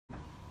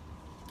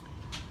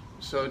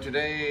So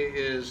today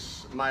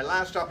is my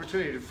last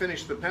opportunity to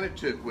finish the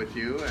Pentateuch with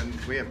you, and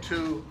we have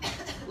two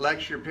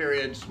lecture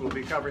periods. We'll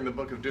be covering the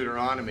book of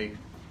Deuteronomy.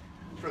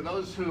 For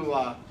those who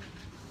are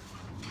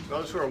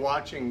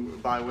watching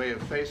by way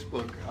of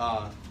Facebook,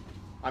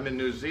 I'm in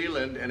New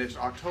Zealand, and it's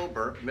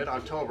October,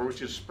 mid-October,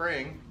 which is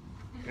spring,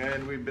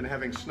 and we've been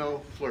having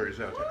snow flurries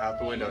out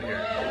the window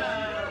here.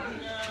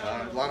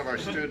 A lot of our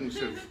students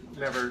have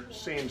never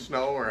seen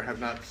snow or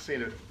have not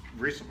seen it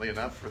recently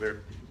enough for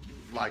their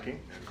liking,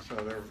 and so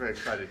they're very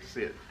excited to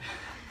see it.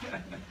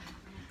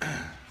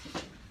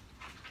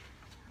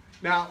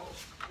 Now,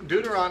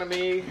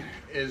 Deuteronomy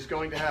is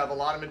going to have a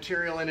lot of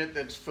material in it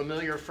that's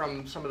familiar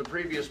from some of the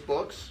previous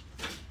books,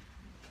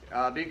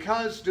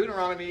 because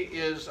Deuteronomy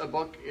is a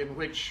book in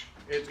which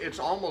it's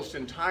almost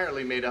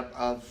entirely made up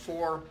of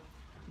 4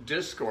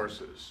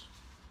 discourses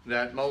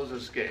that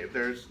Moses gave.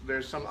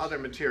 There's some other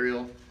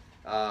material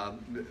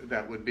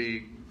that would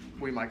be,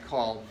 we might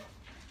call,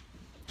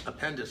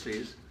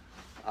 appendices.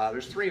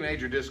 There's 3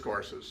 major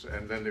discourses,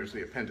 and then there's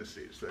the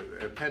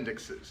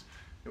appendices,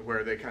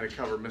 where they kind of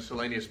cover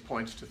miscellaneous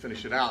points to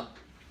finish it out,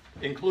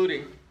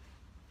 including,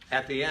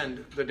 at the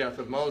end, the death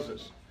of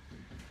Moses.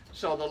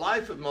 So the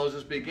life of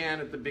Moses began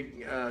to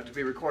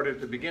be recorded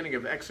at the beginning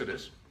of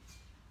Exodus,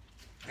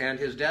 and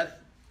his death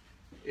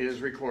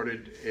is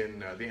recorded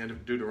in the end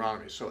of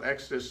Deuteronomy. So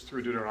Exodus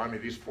through Deuteronomy,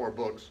 these 4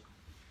 books,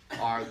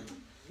 are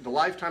the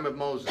lifetime of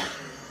Moses.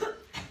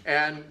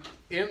 And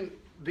in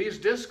these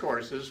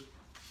discourses,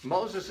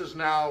 Moses is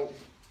now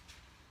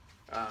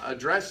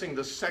addressing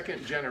the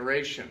second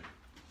generation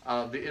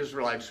of the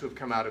Israelites who have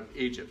come out of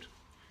Egypt.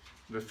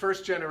 The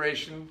first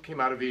generation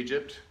came out of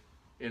Egypt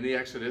in the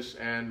Exodus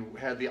and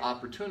had the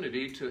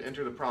opportunity to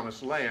enter the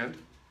promised land.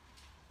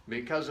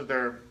 Because of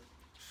their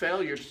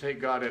failure to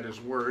take God at his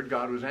word,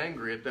 God was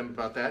angry at them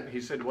about that. He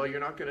said, well, you're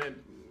not going to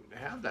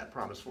have that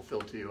promise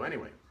fulfilled to you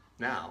anyway.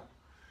 Now,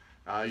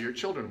 your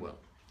children will.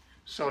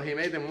 So he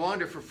made them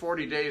wander for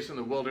 40 days in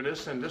the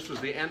wilderness, and this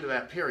was the end of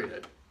that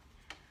period.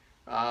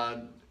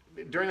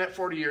 During that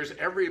 40 years,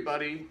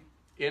 everybody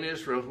in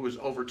Israel who was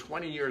over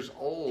 20 years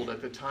old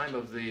at the time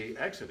of the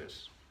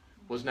Exodus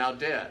was now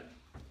dead,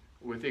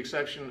 with the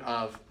exception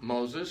of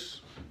Moses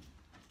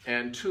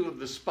and 2 of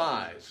the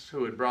spies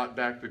who had brought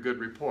back the good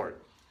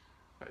report,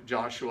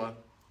 Joshua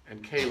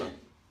and Caleb.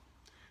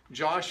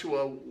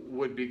 Joshua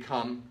would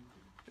become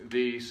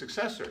the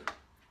successor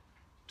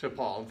to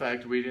Paul. In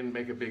fact, we didn't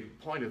make a big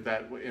point of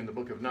that in the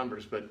book of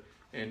Numbers, but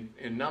in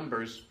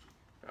Numbers,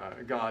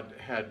 God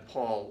had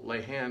Paul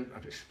lay hand.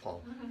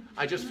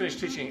 I just finished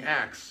teaching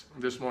Acts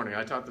this morning.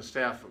 I taught the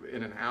staff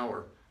in an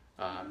hour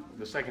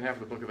the second half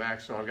of the book of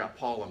Acts, so I've got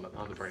Paul on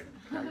the brain.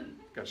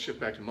 Got to shift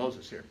back to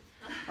Moses here.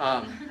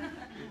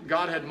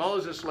 God had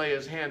Moses lay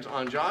his hands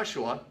on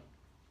Joshua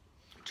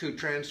to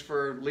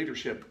transfer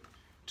leadership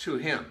to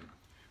him.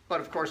 But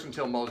of course,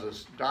 until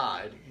Moses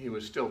died, he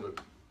was still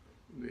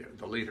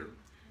the leader,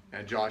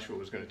 and Joshua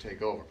was going to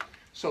take over.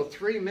 So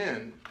 3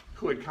 men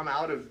who had come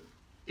out of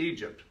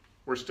Egypt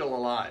were still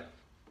alive.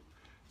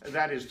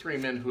 That is 3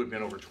 men who had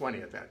been over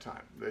 20 at that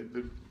time.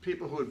 The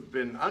people who had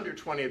been under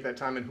 20 at that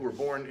time and who were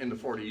born in the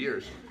 40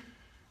 years,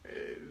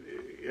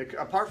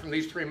 apart from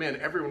these 3 men,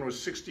 everyone was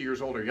 60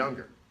 years old or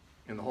younger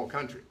in the whole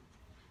country.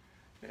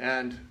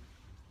 And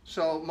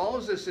so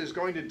Moses is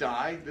going to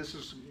die. This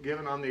is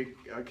given on the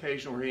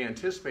occasion where he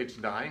anticipates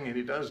dying, and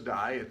he does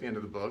die at the end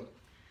of the book.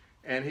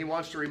 And he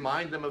wants to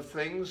remind them of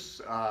things,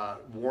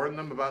 warn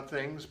them about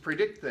things,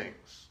 predict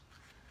things.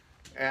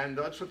 And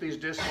that's what these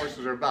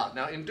discourses are about.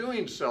 Now, in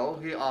doing so,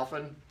 he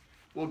often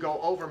will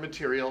go over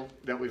material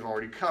that we've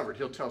already covered.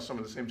 He'll tell some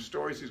of the same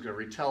stories. He's going to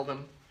retell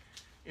them.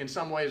 In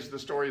some ways, the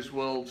stories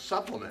will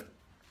supplement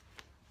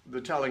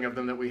the telling of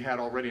them that we had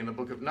already in the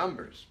book of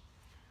Numbers.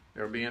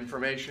 There will be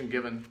information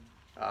given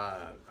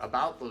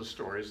about those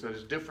stories that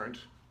is different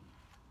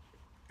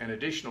and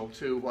additional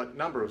to what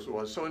Numbers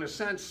was. So in a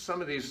sense, some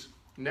of these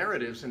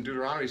narratives in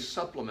Deuteronomy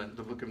supplement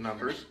the book of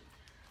Numbers,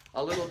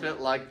 a little bit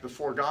like the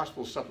 4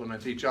 Gospels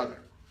supplement each other,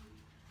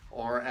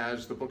 or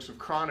as the books of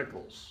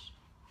Chronicles.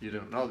 You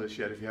don't know this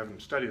yet if you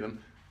haven't studied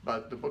them,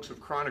 but the books of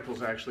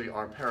Chronicles actually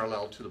are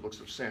parallel to the books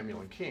of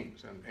Samuel and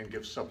Kings and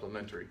give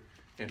supplementary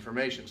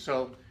information.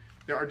 So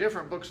there are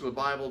different books of the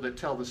Bible that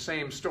tell the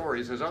same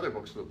stories as other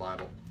books of the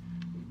Bible,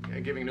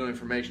 giving new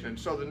information. And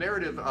so the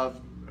narrative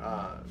of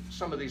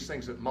some of these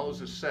things that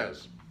Moses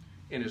says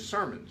in his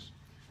sermons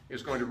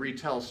is going to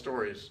retell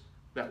stories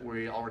that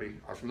we already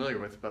are familiar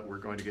with, but we're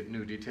going to get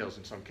new details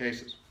in some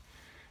cases.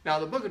 Now,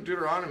 the book of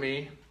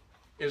Deuteronomy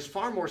is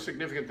far more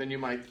significant than you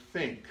might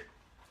think.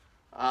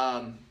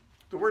 The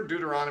word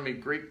Deuteronomy,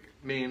 Greek,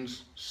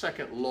 means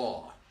second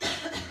law.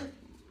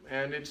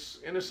 And it's,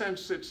 in a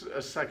sense, it's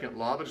a second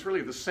law, but it's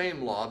really the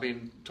same law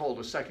being told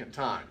a second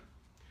time.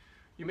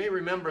 You may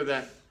remember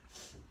that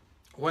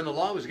when the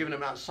law was given at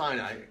Mount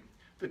Sinai,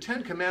 the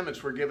 10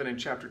 Commandments were given in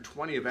chapter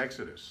 20 of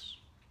Exodus.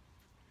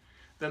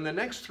 Then the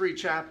next 3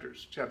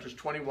 chapters, chapters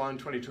 21,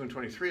 22, and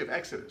 23 of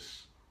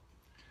Exodus,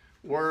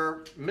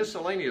 were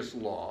miscellaneous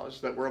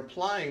laws that were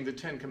applying the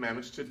 10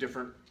 Commandments to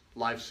different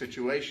life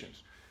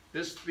situations.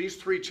 These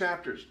 3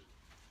 chapters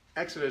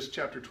Exodus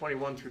chapter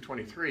 21 through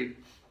 23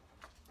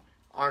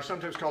 are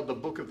sometimes called the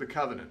Book of the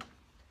Covenant.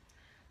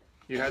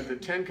 You had the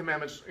 10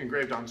 Commandments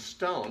engraved on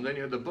stone, then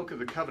you had the Book of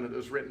the Covenant that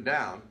was written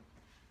down,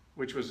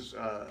 which was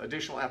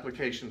additional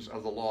applications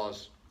of the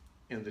laws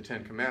in the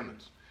 10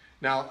 Commandments.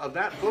 Now, of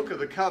that Book of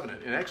the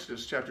Covenant in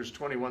Exodus chapters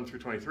 21 through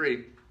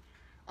 23,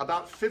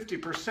 about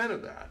 50%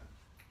 of that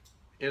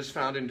is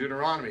found in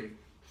Deuteronomy.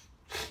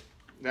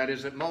 That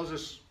is, that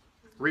Moses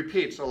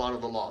repeats a lot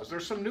of the laws.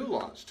 There's some new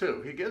laws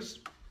too. He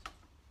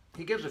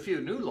gives a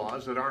few new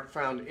laws that aren't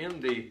found in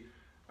the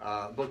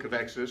book of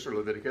Exodus or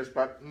Leviticus,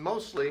 but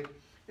mostly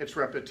it's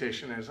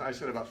repetition. As I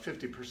said, about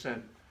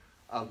 50%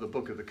 of the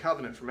book of the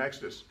covenant from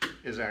Exodus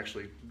is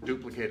actually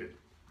duplicated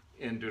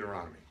in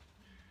Deuteronomy.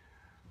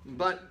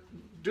 But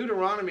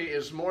Deuteronomy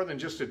is more than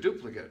just a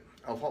duplicate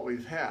of what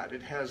we've had.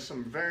 It has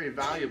some very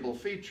valuable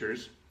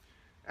features,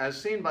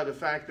 as seen by the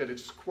fact that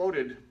it's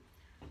quoted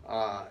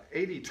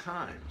 80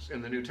 times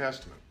in the New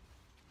Testament.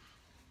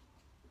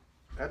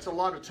 That's a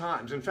lot of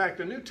times. In fact,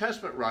 the New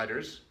Testament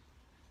writers,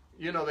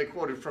 you know, they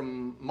quoted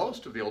from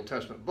most of the Old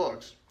Testament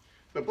books.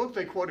 The book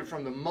they quoted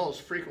from the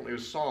most frequently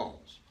is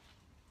Psalms.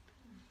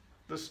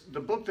 The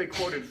book they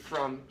quoted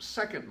from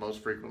second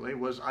most frequently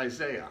was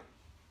Isaiah.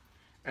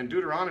 And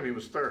Deuteronomy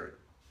was third.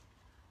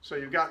 So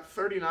you've got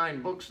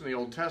 39 books in the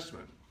Old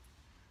Testament.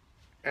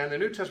 And the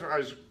New Testament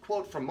writers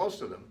quote from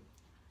most of them.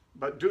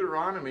 But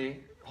Deuteronomy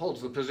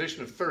holds the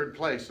position of third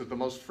place of the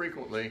most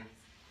frequently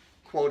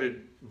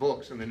quoted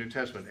books in the New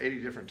Testament,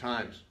 80 different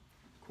times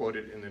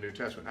quoted in the New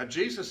Testament. Now,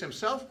 Jesus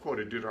himself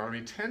quoted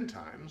Deuteronomy 10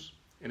 times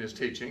in his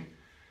teaching,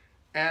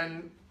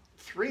 and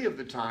 3 of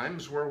the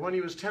times were when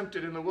he was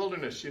tempted in the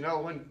wilderness. You know,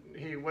 when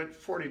he went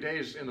 40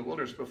 days in the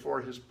wilderness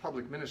before his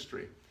public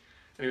ministry,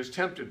 and he was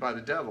tempted by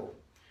the devil.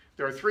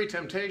 There are 3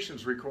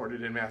 temptations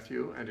recorded in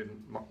Matthew and in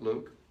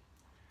Luke,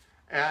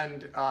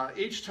 and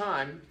each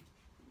time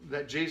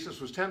that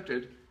Jesus was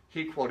tempted,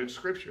 he quoted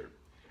Scripture.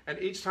 And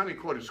each time he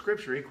quoted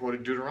Scripture, he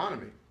quoted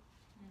Deuteronomy,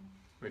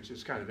 which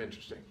is kind of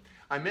interesting.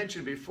 I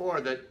mentioned before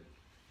that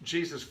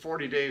Jesus'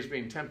 40 days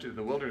being tempted in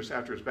the wilderness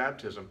after his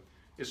baptism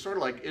is sort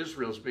of like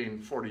Israel's being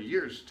 40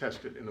 years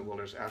tested in the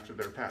wilderness after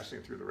their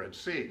passing through the Red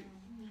Sea.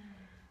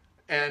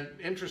 And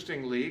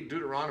interestingly,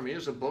 Deuteronomy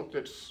is a book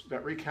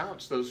that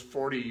recounts those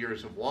 40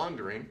 years of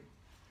wandering.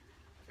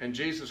 And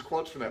Jesus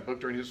quotes from that book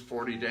during his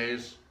 40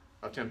 days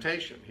of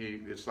temptation.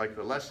 It's like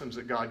the lessons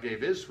that God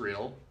gave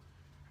Israel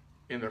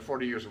in their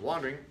 40 years of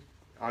wandering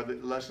are the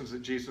lessons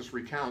that Jesus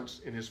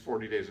recounts in his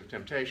 40 days of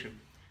temptation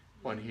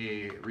when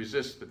he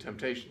resists the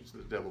temptations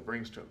that the devil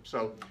brings to him.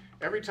 So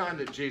every time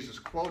that Jesus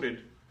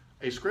quoted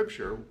a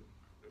scripture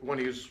when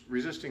he was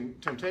resisting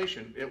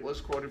temptation, it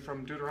was quoted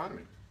from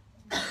Deuteronomy.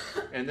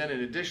 And then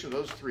in addition to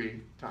those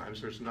 3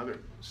 times, there's another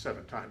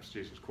 7 times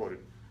Jesus quoted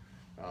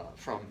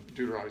from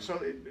Deuteronomy.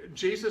 So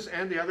Jesus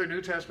and the other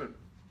New Testament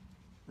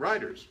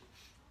writers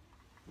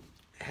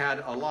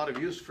had a lot of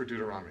use for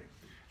Deuteronomy.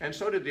 And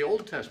so did the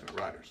Old Testament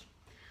writers.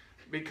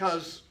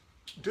 Because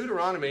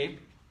Deuteronomy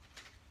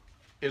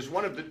is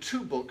one of the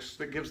 2 books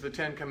that gives the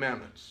 10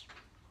 Commandments.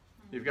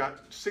 You've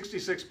got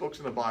 66 books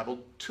in the Bible.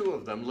 2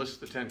 of them list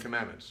the 10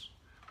 Commandments.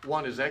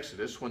 One is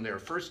Exodus, when they are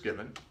first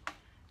given.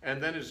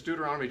 And then it's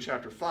Deuteronomy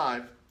chapter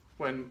 5,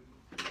 when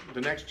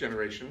the next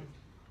generation,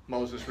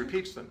 Moses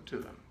repeats them to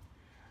them.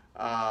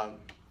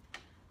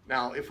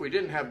 Now, if we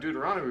didn't have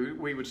Deuteronomy,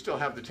 we would still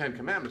have the 10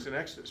 Commandments in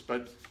Exodus.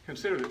 But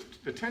consider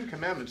that the 10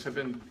 Commandments have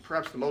been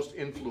perhaps the most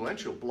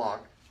influential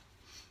block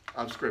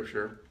of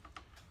Scripture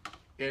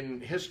in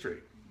history.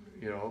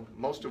 You know,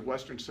 most of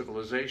Western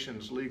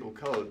civilization's legal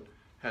code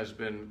has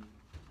been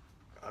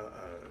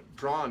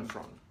drawn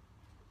from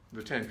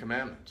the 10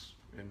 Commandments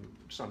in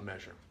some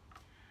measure.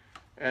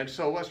 And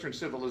so Western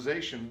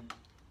civilization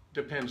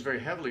depends very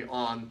heavily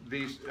on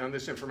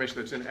this information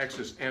that's in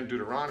Exodus and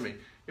Deuteronomy.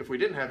 If we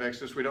didn't have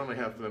Exodus, we'd only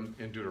have them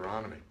in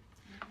Deuteronomy.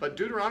 But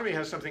Deuteronomy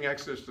has something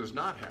Exodus does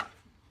not have.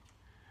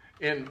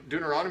 In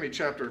Deuteronomy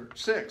chapter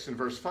 6 and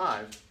verse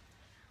 5,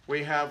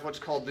 we have what's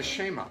called the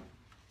Shema.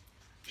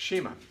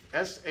 Shema,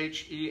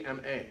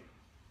 S-H-E-M-A.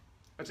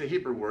 That's a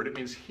Hebrew word. It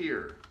means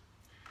hear.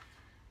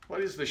 What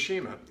is the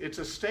Shema? It's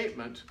a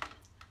statement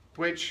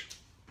which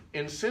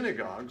in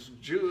synagogues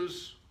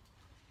Jews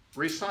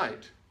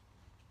recite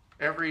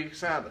every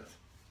Sabbath.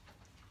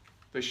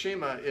 The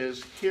Shema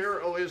is,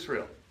 "Hear, O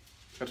Israel."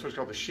 That's what's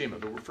called the Shema.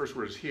 The first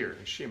word is hear,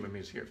 and Shema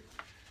means hear.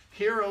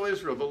 "Hear, O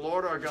Israel, the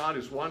Lord our God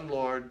is one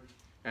Lord,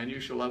 and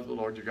you shall love the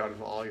Lord your God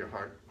with all your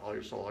heart, all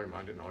your soul, all your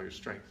mind, and all your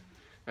strength."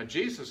 Now,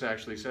 Jesus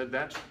actually said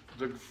that's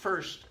the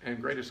first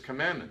and greatest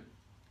commandment,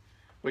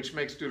 which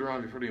makes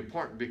Deuteronomy pretty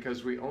important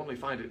because we only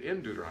find it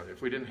in Deuteronomy.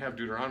 If we didn't have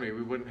Deuteronomy,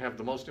 we wouldn't have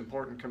the most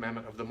important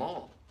commandment of them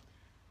all.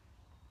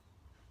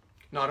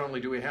 Not only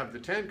do we have the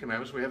 10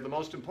 Commandments, we have the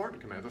most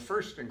important commandment, the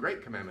first and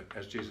great commandment,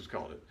 as Jesus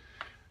called it.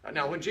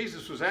 Now, when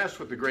Jesus was asked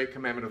what the great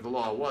commandment of the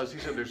law was, he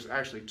said there's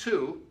actually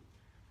 2.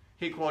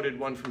 He quoted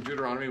one from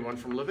Deuteronomy, one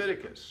from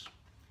Leviticus.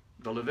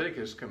 The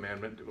Leviticus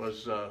commandment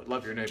was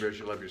love your neighbor as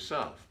you love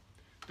yourself.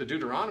 The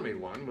Deuteronomy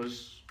one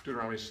was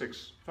Deuteronomy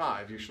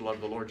 6:5. You shall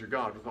love the Lord your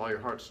God with all your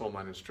heart, soul,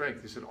 mind, and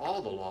strength. He said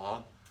all the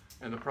law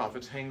and the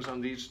prophets hangs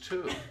on these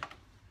two.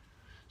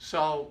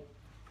 So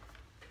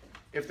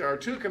if there are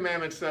two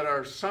commandments that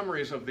are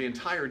summaries of the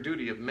entire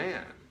duty of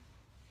man,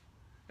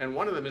 and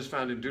one of them is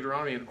found in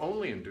Deuteronomy and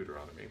only in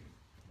Deuteronomy,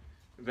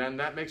 then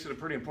that makes it a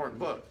pretty important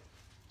book,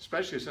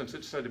 especially since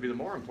it's said to be the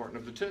more important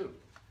of the two.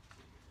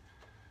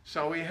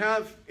 So we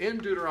have in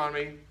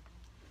Deuteronomy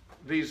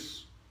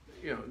these,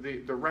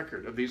 the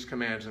record of these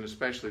commands, and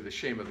especially the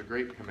shame of the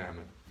great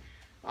commandment.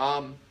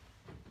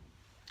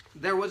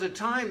 There was a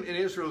time in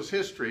Israel's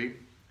history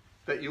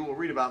that you will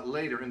read about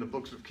later in the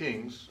books of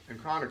Kings and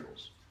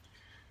Chronicles,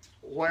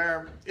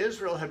 where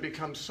Israel had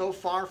become so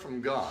far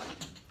from God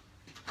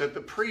that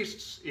the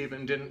priests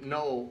even didn't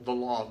know the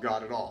law of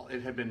God at all.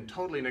 It had been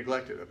totally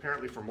neglected,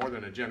 apparently for more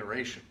than a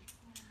generation.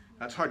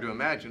 That's hard to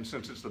imagine,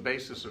 since it's the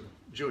basis of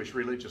Jewish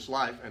religious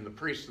life, and the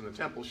priests in the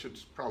temple should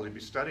probably be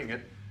studying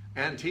it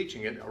and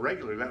teaching it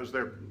regularly. That was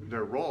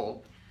their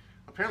role.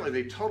 Apparently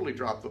they totally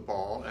dropped the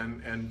ball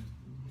and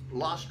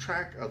lost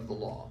track of the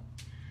law.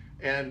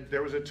 And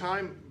there was a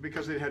time,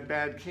 because they had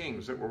bad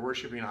kings that were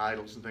worshiping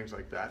idols and things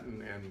like that,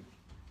 and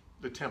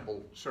the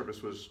temple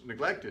service was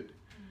neglected.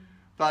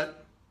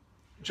 But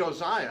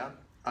Josiah,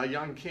 a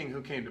young king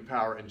who came to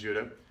power in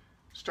Judah,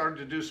 started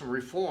to do some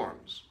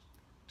reforms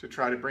to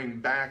try to bring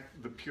back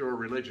the pure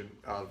religion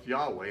of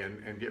Yahweh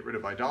and get rid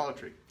of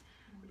idolatry.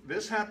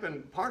 This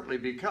happened partly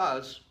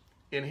because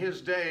in his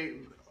day,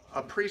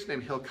 a priest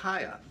named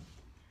Hilkiah,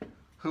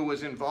 who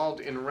was involved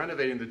in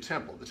renovating the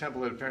temple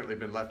had apparently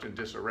been left in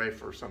disarray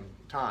for some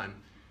time,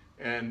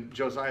 and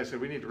Josiah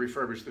said, we need to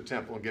refurbish the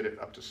temple and get it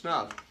up to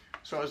snuff.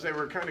 So as they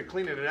were kind of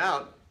cleaning it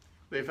out,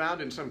 they found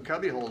in some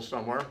cubbyhole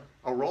somewhere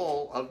a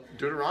roll of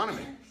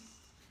Deuteronomy.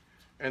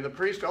 And the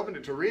priest opened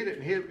it to read it,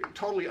 and he was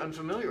totally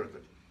unfamiliar with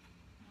it.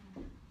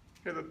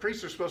 The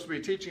priests are supposed to be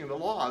teaching the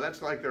law.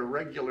 That's like their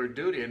regular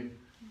duty. And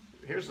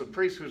here's the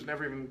priest who's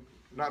never even,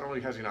 not only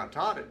has he not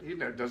taught it, he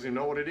doesn't even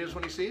know what it is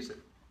when he sees it.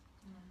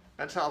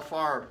 That's how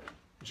far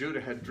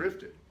Judah had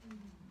drifted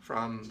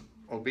from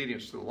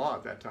obedience to the law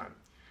at that time.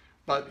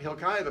 But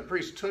Hilkiah the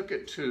priest took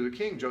it to the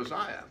king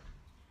Josiah,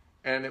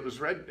 and it was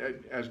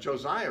read, as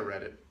Josiah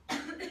read it,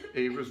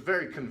 he was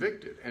very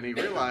convicted, and he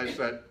realized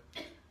that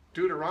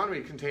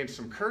Deuteronomy contains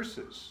some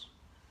curses.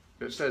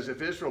 It says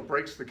if Israel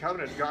breaks the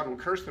covenant, God will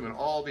curse them in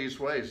all these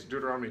ways.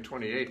 Deuteronomy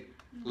 28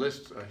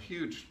 lists a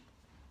huge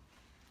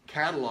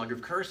catalog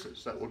of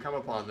curses that will come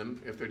upon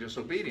them if they're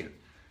disobedient.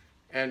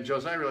 And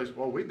Josiah realized,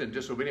 well, we've been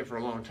disobedient for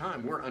a long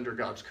time. We're under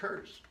God's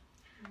curse.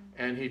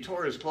 And he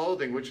tore his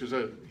clothing, which is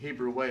a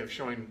Hebrew way of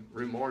showing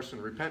remorse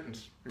and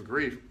repentance and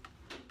grief.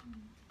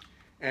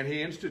 And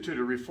he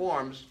instituted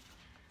reforms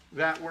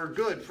that were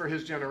good for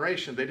his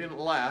generation. They didn't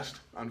last,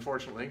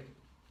 unfortunately,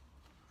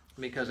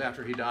 because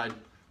after he died,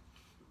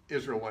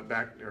 Israel went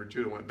back, or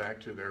Judah went back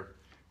to their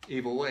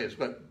evil ways.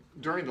 But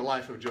during the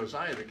life of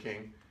Josiah the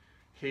king,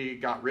 he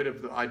got rid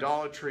of the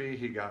idolatry,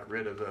 he got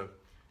rid of the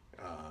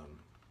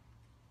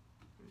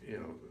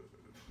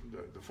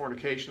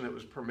fornication that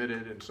was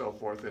permitted and so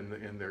forth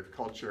in their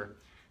culture.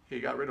 He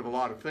got rid of a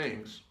lot of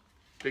things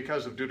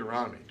because of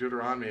Deuteronomy.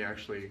 Deuteronomy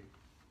actually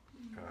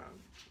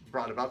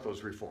brought about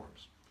those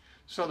reforms.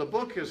 So the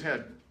book has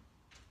had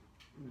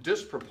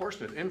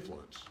disproportionate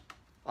influence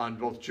on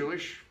both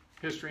Jewish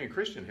history and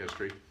Christian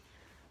history.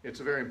 It's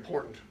a very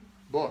important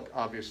book,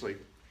 obviously.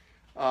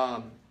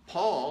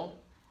 Paul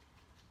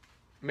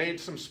made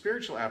some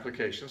spiritual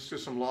applications to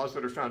some laws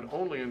that are found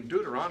only in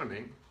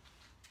Deuteronomy.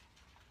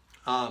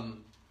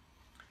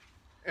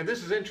 And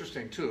this is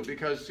interesting too,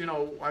 because,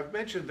 I've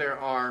mentioned there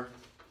are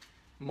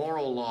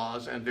moral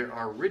laws and there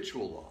are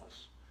ritual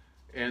laws.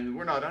 And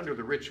we're not under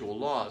the ritual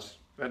laws.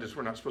 That is,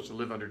 we're not supposed to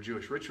live under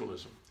Jewish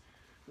ritualism.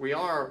 We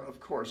are, of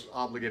course,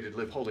 obligated to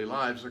live holy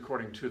lives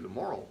according to the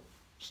moral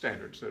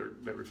standards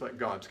that reflect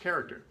God's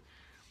character.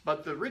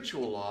 But the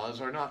ritual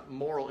laws are not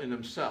moral in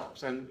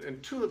themselves.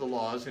 And two of the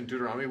laws in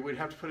Deuteronomy we'd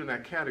have to put in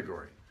that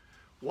category.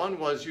 One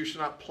was you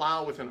should not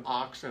plow with an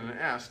ox and an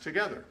ass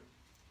together,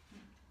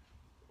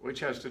 which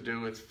has to do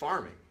with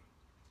farming.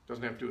 It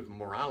doesn't have to do with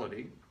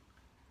morality.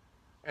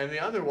 And the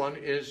other one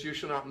is you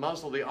shall not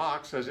muzzle the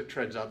ox as it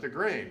treads out the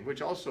grain,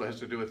 which also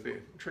has to do with the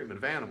treatment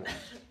of animals.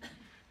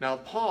 Now,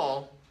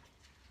 Paul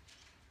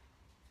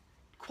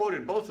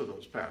quoted both of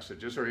those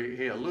passages, or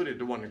he alluded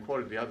to one and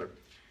quoted the other.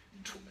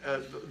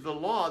 The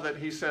law that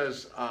he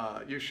says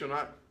you shall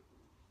not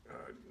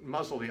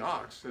muzzle the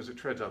ox as it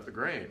treads out the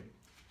grain,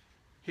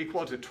 he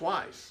quotes it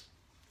twice.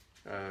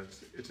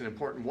 It's an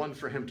important one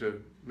for him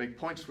to make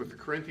points with the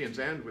Corinthians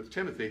and with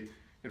Timothy.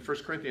 In 1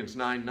 Corinthians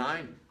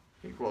 9:9,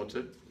 he quotes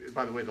it.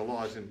 By the way, the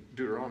law is in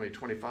Deuteronomy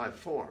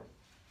 25:4.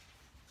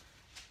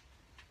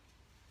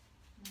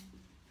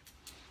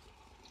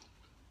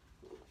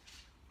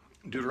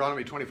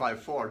 Deuteronomy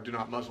 25:4, do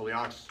not muzzle the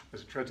ox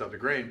as it treads out the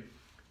grain.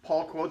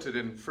 Paul quotes it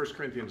in 1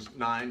 Corinthians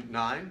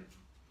 9:9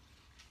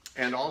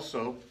 and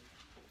also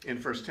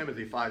in 1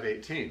 Timothy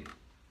 5:18.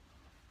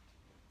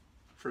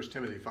 1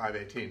 Timothy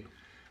 5:18.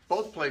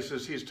 Both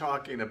places he's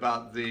talking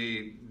about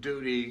the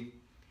duty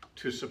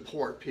to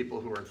support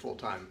people who are in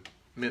full-time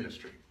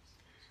ministry.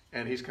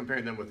 And he's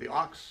comparing them with the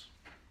ox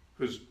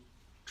who's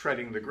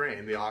treading the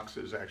grain. The ox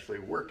is actually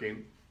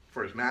working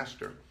for his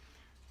master,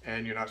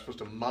 and you're not supposed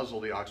to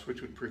muzzle the ox,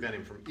 which would prevent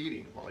him from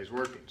eating while he's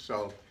working.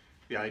 So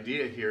the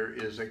idea here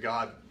is that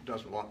God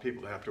doesn't want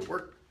people to have to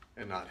work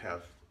and not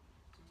have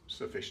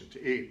sufficient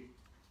to eat.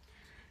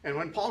 And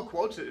when Paul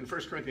quotes it in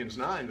 1 Corinthians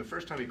 9, the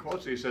first time he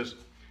quotes it, he says,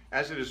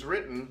 as it is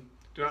written,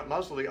 do not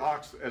muzzle the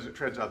ox as it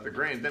treads out the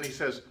grain. Then he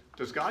says,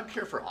 does God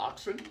care for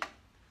oxen,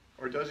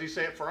 or does he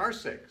say it for our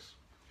sakes?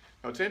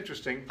 Now it's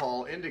interesting,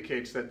 Paul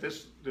indicates that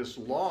this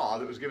law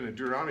that was given in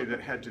Deuteronomy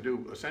that had to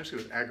do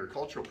essentially with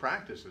agricultural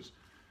practices,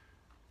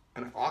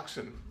 and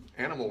oxen,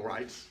 animal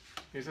rights,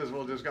 he says,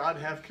 well, does God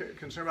have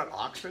concern about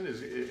oxen?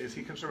 Is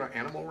he concerned about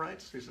animal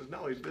rights? He says,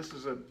 no,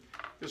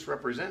 this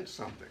represents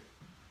something.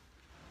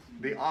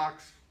 The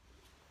ox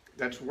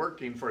that's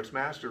working for its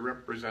master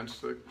represents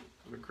the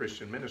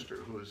Christian minister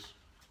who is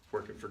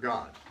working for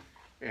God.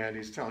 And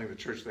he's telling the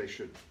church they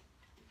should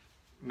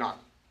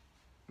not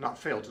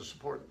fail to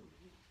support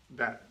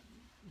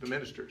the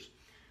ministers.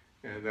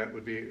 And that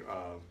would be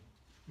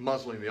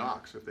muzzling the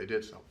ox if they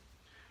did so.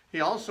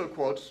 He also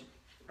quotes,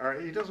 or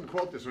he doesn't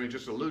quote this one, he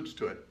just alludes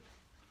to it.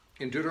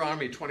 In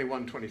Deuteronomy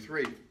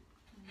 21:23,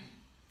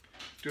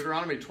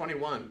 Deuteronomy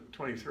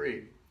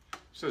 21:23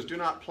 says, do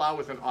not plow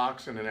with an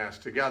ox and an ass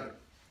together.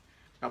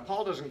 Now,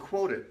 Paul doesn't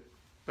quote it,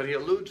 but he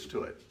alludes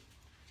to it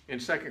in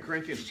 2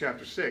 Corinthians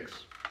chapter 6,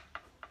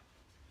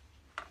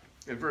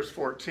 in verse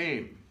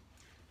 14,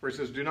 where it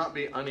says, do not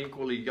be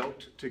unequally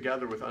yoked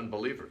together with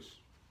unbelievers.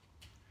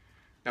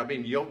 Now,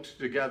 being yoked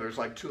together is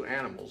like two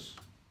animals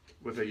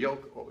with a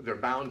yoke. They're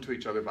bound to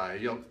each other by a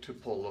yoke to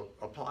pull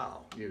a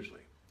plow,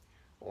 usually,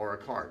 or a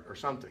cart or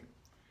something.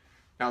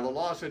 Now, the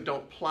law said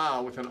don't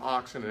plow with an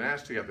ox and an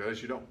ass together. That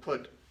is, you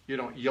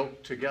don't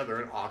yoke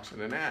together an ox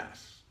and an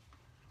ass.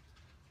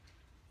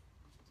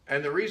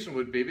 And the reason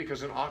would be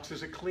because an ox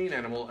is a clean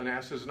animal, an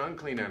ass is an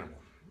unclean animal.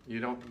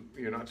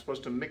 You're not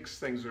supposed to mix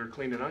things that are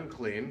clean and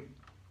unclean.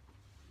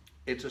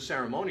 It's a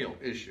ceremonial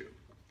issue.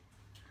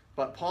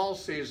 But Paul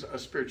sees a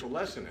spiritual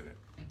lesson in it.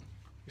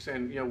 He's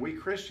saying, we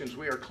Christians,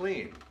 we are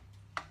clean.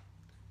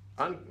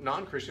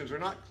 Non-Christians are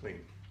not clean.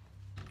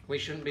 We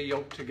shouldn't be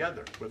yoked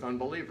together with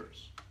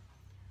unbelievers,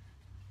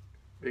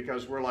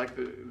 because we're like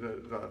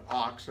the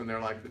ox and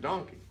they're like the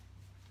donkey.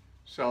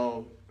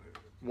 So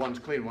one's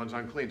clean, one's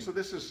unclean. So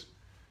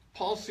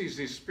Paul sees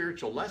these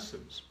spiritual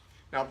lessons.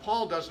 Now,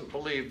 Paul doesn't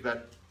believe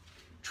that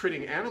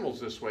treating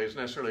animals this way is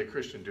necessarily a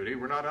Christian duty.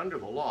 We're not under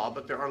the law,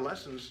 but there are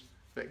lessons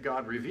that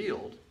God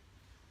revealed,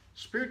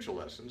 spiritual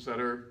lessons that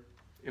are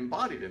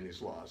embodied in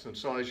these laws. And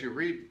so as you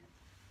read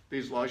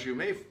these laws, you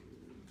may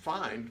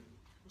find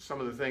some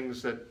of the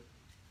things that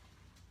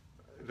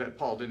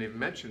Paul didn't even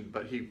mention,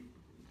 but he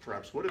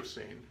perhaps would have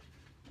seen,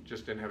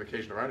 just didn't have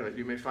occasion to write about it.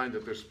 You may find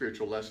that there's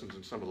spiritual lessons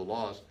in some of the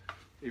laws,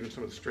 even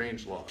some of the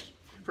strange laws.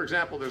 For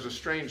example, there's a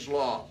strange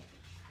law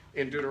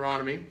in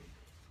Deuteronomy,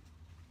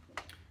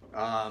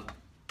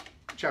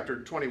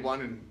 chapter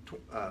 21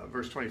 and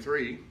verse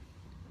 23.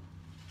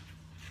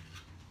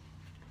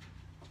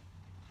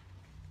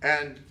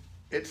 And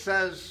it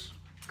says,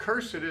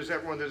 cursed is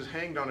everyone that is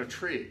hanged on a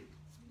tree.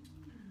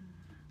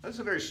 That's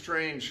a very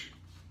strange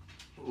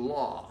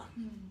law.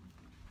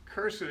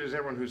 Cursed is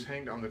everyone who's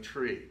hanged on the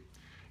tree.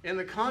 In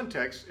the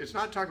context, it's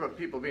not talking about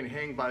people being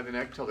hanged by the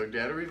neck till they're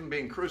dead or even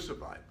being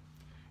crucified.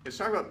 It's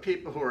talking about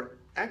people who are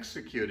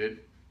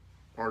executed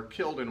or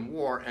killed in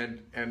war,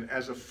 and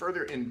as a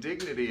further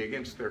indignity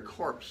against their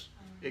corpse,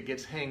 it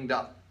gets hanged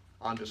up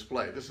on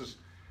display.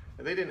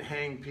 They didn't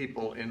hang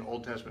people in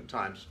Old Testament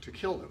times to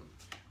kill them,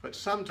 but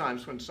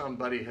sometimes when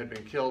somebody had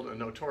been killed, a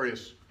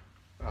notorious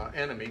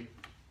enemy,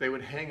 they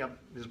would hang up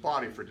his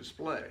body for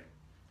display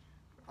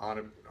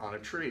on a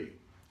tree.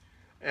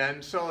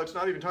 And so it's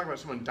not even talking about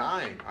someone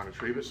dying on a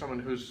tree, but someone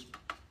who's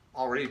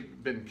already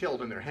been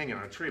killed and they're hanging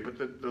on a tree.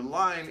 But the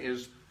line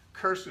is,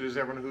 cursed is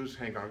everyone who's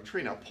hanged on a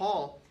tree. Now,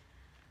 Paul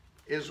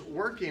is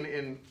working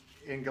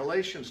in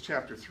Galatians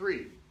chapter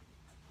 3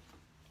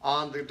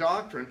 on the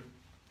doctrine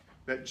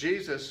that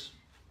Jesus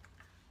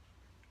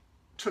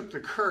took the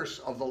curse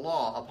of the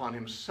law upon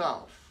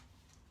himself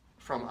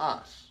from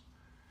us.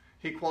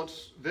 He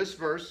quotes this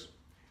verse,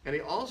 and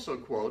he also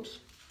quotes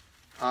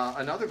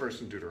another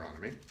verse in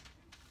Deuteronomy,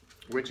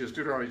 which is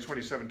Deuteronomy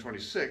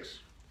 27:26,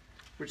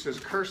 which says,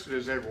 cursed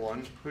is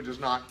everyone who does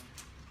not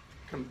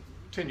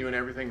continue in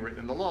everything written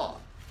in the law.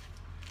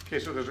 Okay,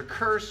 so there's a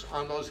curse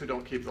on those who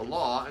don't keep the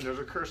law, and there's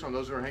a curse on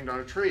those who are hanged on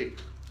a tree.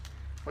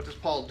 What does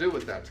Paul do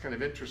with that? It's kind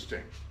of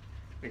interesting.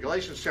 In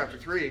Galatians chapter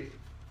 3,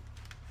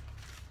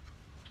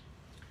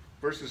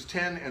 verses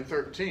 10 and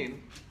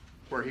 13,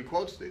 where he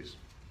quotes these,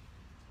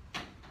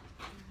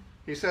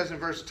 he says in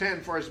verse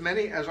 10, for as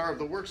many as are of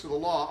the works of the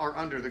law are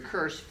under the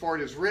curse, for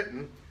it is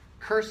written,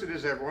 cursed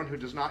is everyone who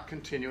does not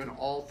continue in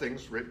all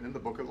things written in the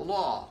book of the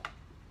law.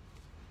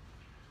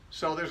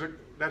 So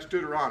that's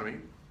Deuteronomy.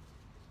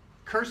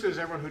 Cursed is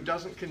everyone who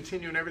doesn't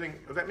continue in everything.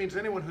 That means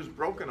anyone who's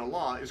broken a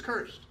law is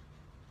cursed.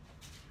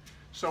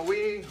 So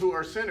we who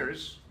are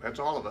sinners, that's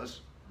all of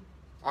us,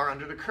 are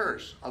under the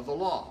curse of the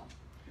law.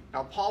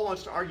 Now, Paul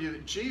wants to argue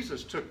that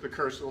Jesus took the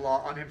curse of the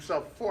law on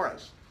himself for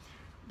us.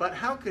 But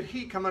how could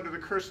he come under the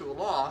curse of the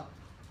law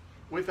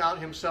without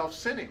himself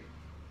sinning?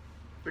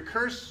 The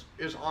curse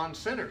is on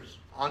sinners,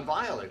 on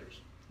violators.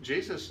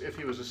 Jesus, if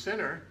he was a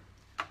sinner,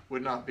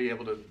 would not be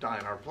able to die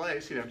in our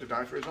place. He'd have to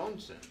die for his own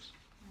sins,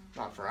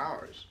 not for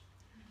ours.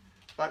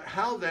 But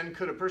how then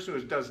could a person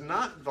who does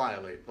not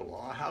violate the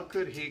law, how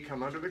could he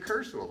come under the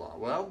curse of the law?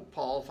 Well,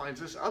 Paul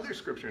finds this other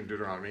scripture in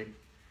Deuteronomy.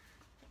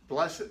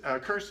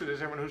 Cursed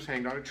is everyone who's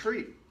hanged on a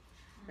tree.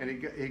 And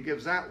he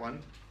gives that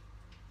one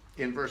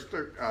in verse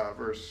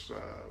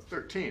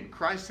 13.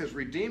 Christ has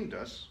redeemed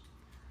us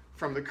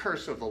from the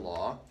curse of the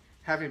law,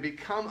 having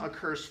become a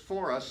curse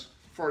for us,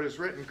 for it is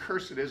written,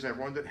 cursed is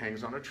everyone that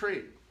hangs on a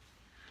tree.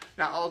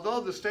 Now,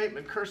 although the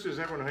statement, cursed is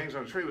everyone who hangs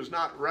on a tree, was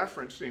not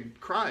referencing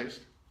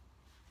Christ,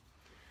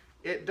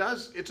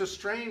 it's a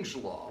strange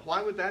law.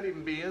 Why would that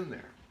even be in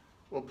there?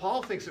 Well,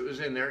 Paul thinks it was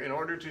in there in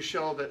order to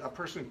show that a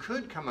person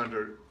could come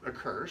under a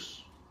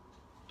curse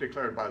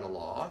declared by the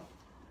law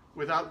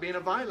without being a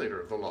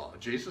violator of the law.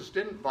 Jesus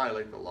didn't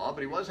violate the law,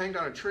 but he was hanged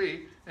on a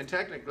tree, and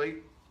technically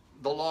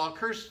the law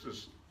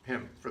curses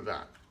him for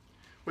that.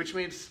 Which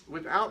means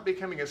without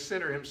becoming a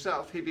sinner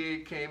himself, he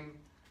became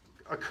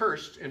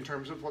accursed in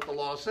terms of what the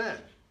law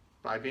said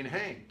by being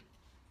hanged.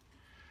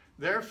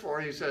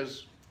 Therefore, he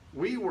says,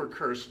 we were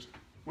cursed.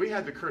 We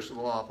had the curse of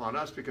the law upon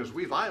us because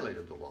we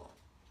violated the law.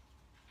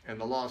 And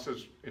the law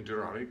says in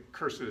Deuteronomy,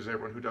 cursed is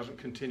everyone who doesn't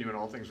continue in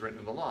all things written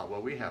in the law.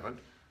 Well, we haven't,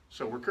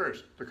 so we're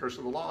cursed. The curse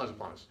of the law is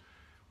upon us.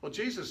 Well,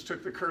 Jesus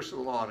took the curse of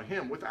the law on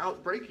him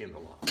without breaking the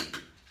law.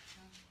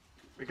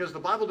 Because the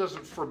Bible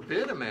doesn't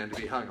forbid a man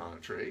to be hung on a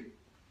tree.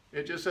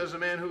 It just says a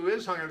man who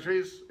is hung on a tree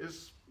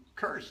is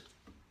cursed.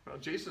 Well,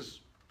 Jesus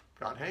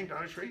got hanged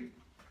on a tree.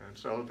 And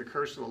so the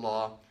curse of the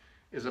law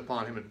is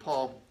upon him. And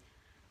Paul,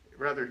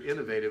 rather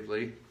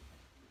innovatively,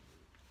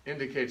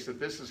 indicates that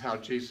this is how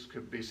Jesus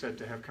could be said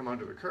to have come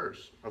under the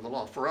curse of the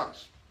law for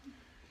us.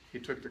 He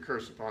took the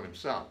curse upon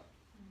himself.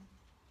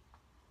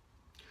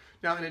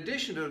 Now, in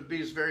addition to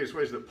these various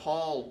ways that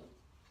Paul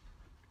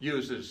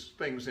uses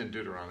things in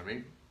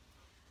Deuteronomy,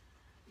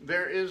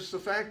 there is the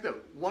fact that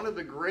one of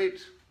the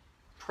great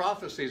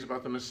prophecies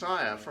about the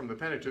Messiah from the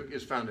Pentateuch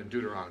is found in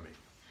Deuteronomy.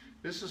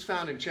 This is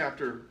found in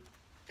chapter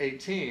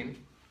 18,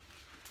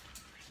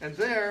 and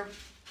there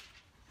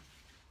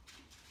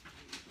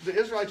the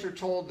Israelites are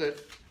told that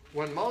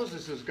when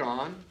Moses is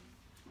gone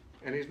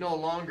and he's no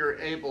longer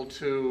able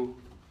to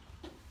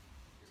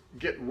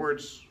get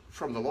words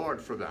from the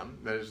Lord for them,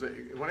 that is,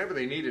 whenever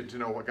they needed to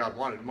know what God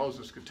wanted,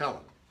 Moses could tell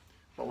them.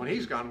 But when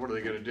he's gone, what are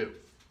they going to do?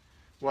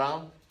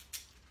 Well,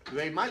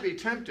 they might be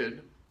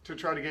tempted to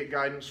try to get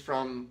guidance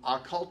from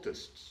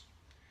occultists.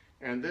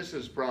 And this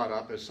is brought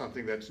up as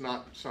something that's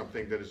not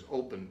something that is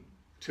open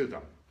to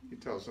them. He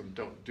tells them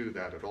don't do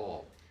that at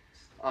all.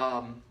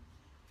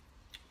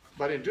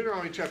 But in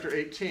Deuteronomy chapter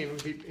 18,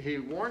 he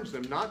warns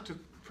them not to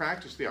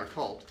practice the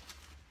occult,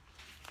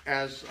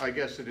 as I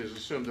guess it is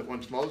assumed that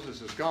once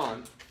Moses is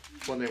gone,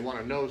 when they want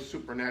to know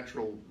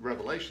supernatural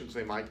revelations,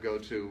 they might go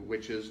to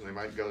witches and they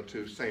might go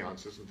to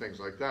seances and things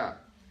like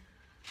that.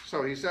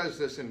 So he says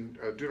this in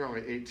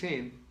Deuteronomy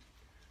 18,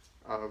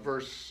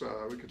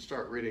 we could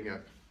start reading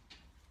at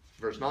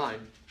verse 9.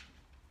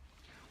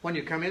 When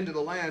you come into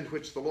the land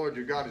which the Lord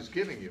your God is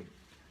giving you,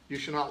 you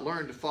shall not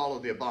learn to follow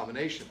the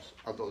abominations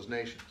of those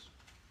nations.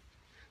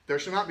 There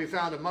shall not be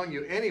found among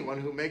you anyone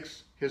who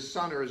makes his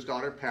son or his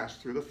daughter pass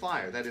through the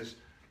fire. That is,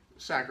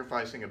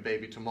 sacrificing a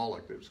baby to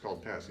Moloch. That was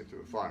called passing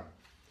through the fire.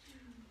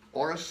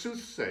 Or a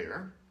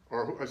soothsayer,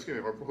 or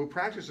who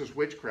practices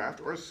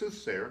witchcraft, or a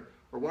soothsayer,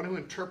 or one who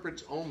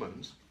interprets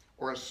omens,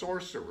 or a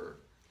sorcerer,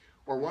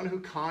 or one who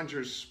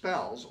conjures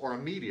spells, or a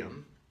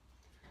medium,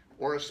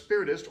 or a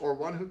spiritist, or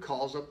one who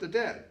calls up the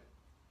dead.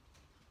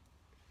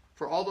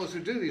 For all those who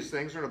do these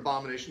things are an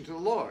abomination to the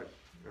Lord.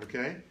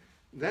 Okay?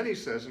 Then he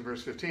says in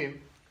verse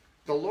 15,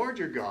 the Lord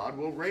your God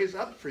will raise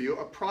up for you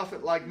a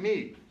prophet like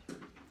me,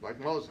 like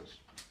Moses,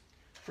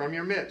 from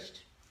your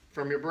midst,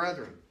 from your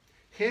brethren.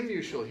 Him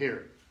you shall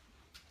hear.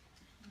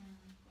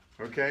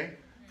 Okay?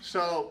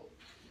 So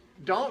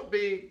don't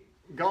be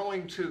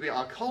going to the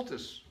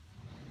occultists,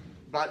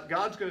 but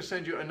God's going to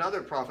send you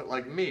another prophet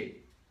like me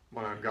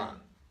when I'm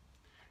gone.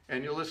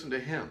 And you'll listen to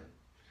him.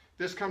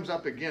 This comes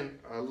up again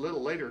a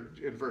little later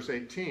in verse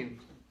 18.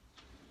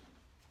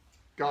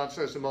 God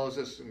says to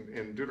Moses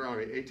in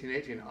Deuteronomy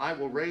 18:18, I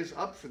will raise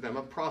up for them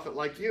a prophet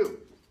like you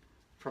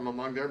from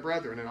among their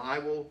brethren, and I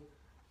will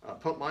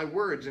put my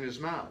words in his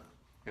mouth,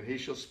 and he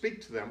shall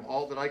speak to them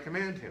all that I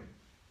command him.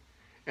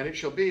 And it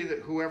shall be that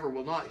whoever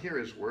will not hear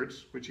his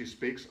words, which he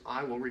speaks,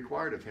 I will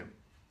require of him.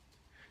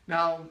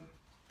 Now,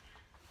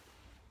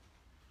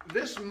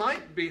 this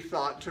might be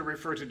thought to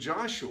refer to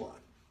Joshua,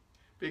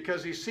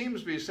 because he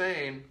seems to be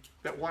saying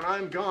that when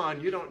I'm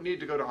gone, you don't need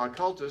to go to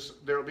occultists.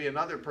 There will be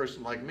another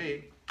person like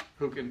me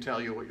who can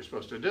tell you what you're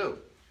supposed to do.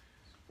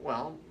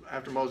 Well,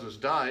 after Moses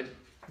died,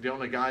 the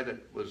only guy that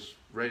was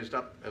raised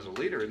up as a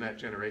leader in that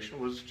generation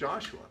was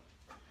Joshua.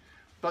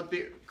 But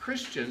the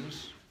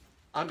Christians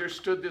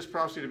understood this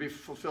prophecy to be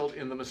fulfilled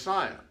in the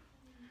Messiah.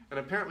 And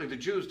apparently the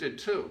Jews did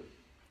too.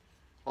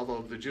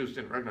 although the Jews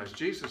didn't recognize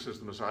Jesus as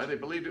the Messiah, they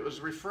believed it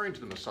was referring to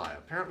the Messiah.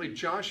 Apparently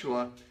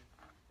Joshua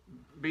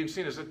being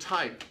seen as a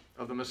type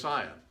of the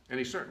Messiah, and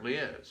he certainly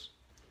is.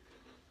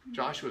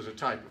 Joshua is a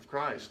type of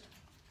Christ.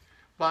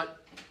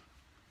 But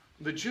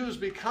the Jews,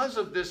 because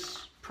of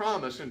this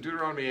promise in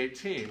Deuteronomy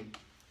 18,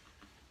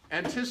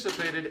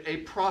 anticipated a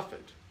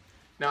prophet.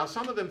 Now,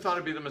 some of them thought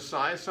it'd be the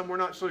Messiah, some were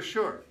not so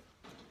sure.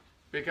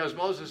 Because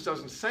Moses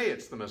doesn't say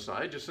it's the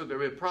Messiah, just said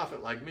there'll be a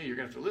prophet like me you're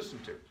going to have to listen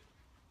to.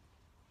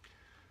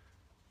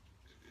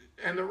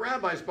 And the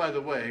rabbis, by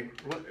the way,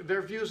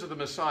 their views of the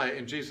Messiah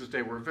in Jesus'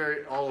 day were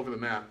very all over the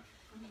map.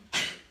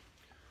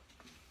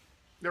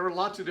 There were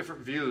lots of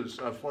different views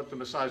of what the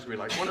Messiah is going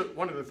to be like.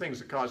 One of the things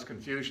that caused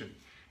confusion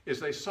is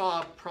they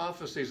saw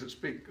prophecies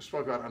that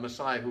spoke about a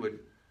Messiah who would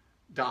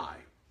die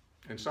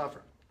and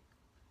suffer.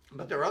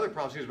 But there are other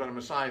prophecies about a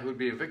Messiah who would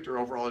be a victor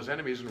over all his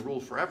enemies and rule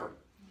forever.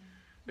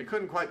 They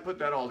couldn't quite put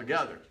that all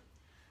together.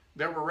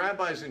 There were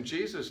rabbis in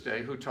Jesus'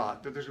 day who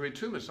taught that there's going to be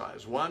two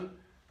Messiahs. One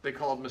they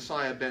called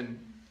Messiah ben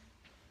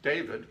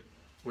David,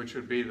 which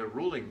would be the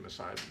ruling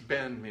Messiah.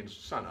 Ben means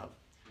son of.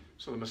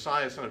 So the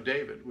Messiah, son of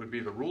David, would be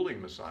the ruling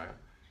Messiah.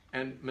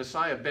 And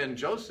Messiah ben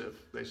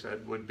Joseph, they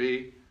said, would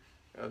be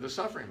the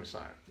suffering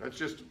Messiah. That's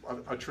just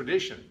a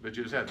tradition the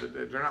Jews had.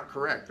 They're not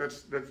correct.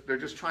 They're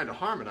just trying to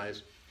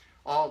harmonize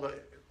all the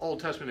Old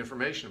Testament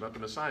information about the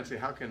Messiah and say,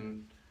 how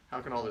can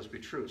all this be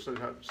true? So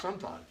some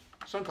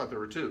thought there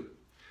were two.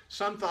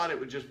 Some thought it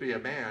would just be a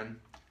man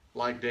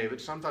like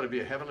David. Some thought it'd be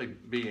a heavenly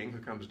being who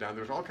comes down.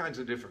 There's all kinds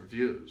of different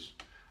views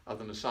of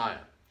the Messiah.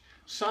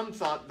 Some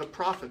thought the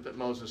prophet that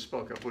Moses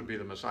spoke of would be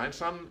the Messiah, and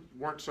some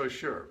weren't so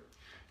sure.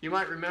 You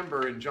might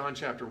remember in John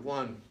chapter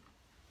 1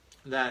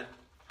 that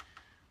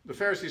the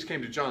Pharisees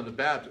came to John the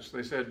Baptist.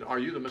 They said, "Are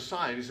you the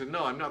Messiah?" And he said,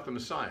 "No, I'm not the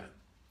Messiah."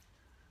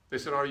 They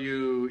said, "Are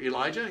you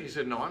Elijah?" He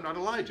said, "No, I'm not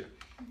Elijah."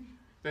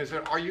 They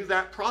said, "Are you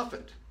that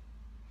prophet?"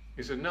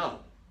 He said, "No."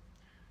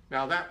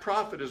 Now that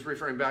prophet is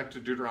referring back to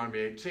Deuteronomy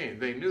 18.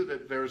 They knew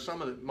that there was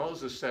someone that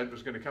Moses said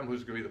was going to come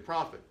who's going to be the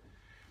prophet.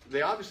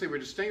 They obviously were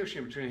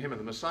distinguishing between him and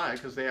the Messiah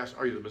because they asked,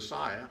 "Are you the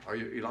Messiah? Are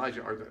you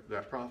Elijah? Or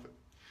that prophet?"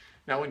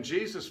 Now when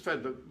Jesus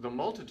fed the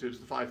multitudes,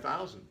 the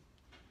 5,000,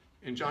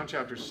 in John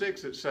chapter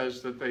 6 it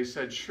says that they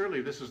said,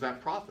 "Surely this is that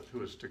prophet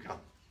who is to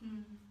come."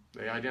 Mm-hmm.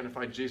 They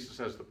identified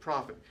Jesus as the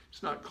prophet.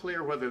 It's not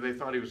clear whether they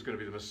thought he was going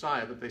to be the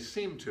Messiah, but they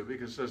seemed to,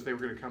 because it says they were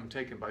going to come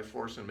take him by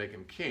force and make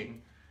him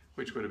king,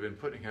 which would have been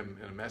putting him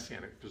in a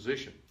messianic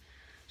position.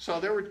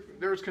 So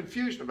there was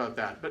confusion about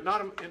that, but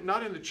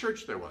not in the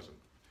church there wasn't.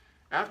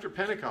 After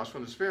Pentecost,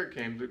 when the Spirit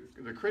came,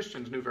 the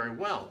Christians knew very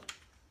well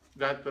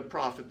that the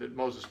prophet that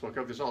Moses spoke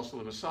of is also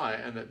the Messiah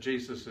and that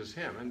Jesus is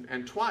him.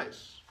 And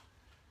twice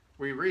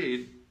we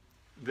read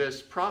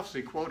this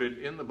prophecy quoted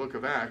in the book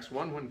of Acts,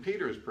 one when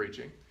Peter is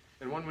preaching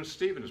and one when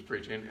Stephen is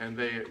preaching, and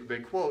they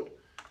quote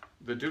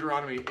the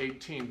Deuteronomy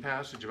 18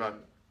 passage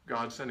about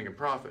God sending a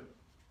prophet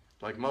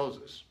like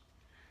Moses.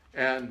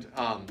 And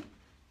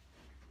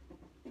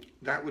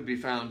that would be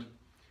found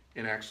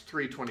in Acts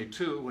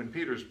 3:22 when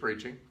Peter's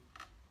preaching,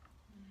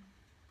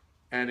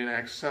 and in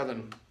Acts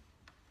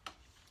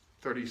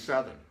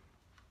 7:37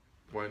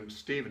 when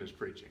Stephen is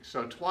preaching.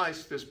 So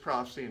twice this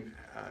prophecy in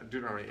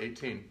Deuteronomy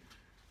 18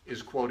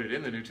 is quoted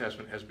in the New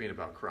Testament as being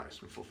about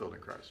Christ and fulfilled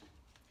in Christ.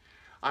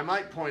 I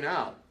might point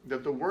out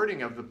that the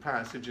wording of the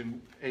passage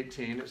in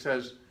 18, it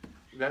says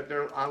that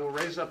I will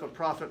raise up a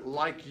prophet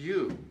like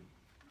you,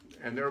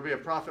 and there will be a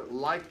prophet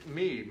like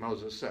me,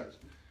 Moses says.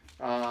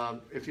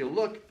 If you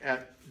look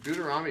at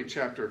Deuteronomy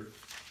chapter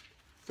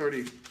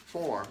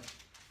 34,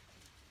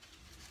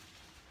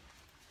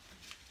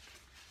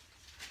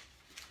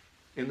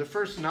 in the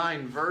first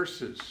 9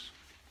 verses,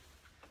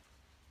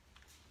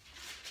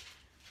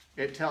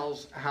 it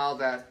tells how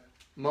that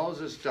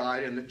Moses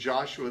died and that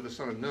Joshua, the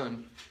son of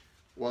Nun,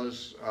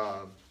 was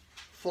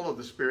full of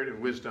the Spirit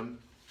and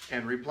wisdom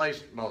and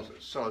replaced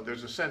Moses. So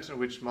there's a sense in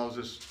which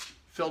Joshua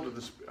filled with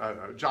the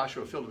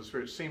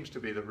Spirit seems to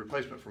be the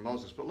replacement for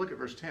Moses. But look at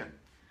verse 10.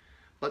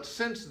 "But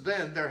since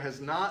then there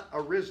has not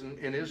arisen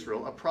in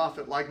Israel a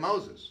prophet like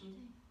Moses,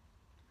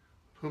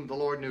 whom the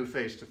Lord knew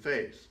face to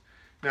face."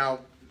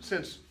 Now,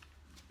 since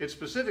it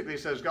specifically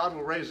says God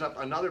will raise up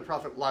another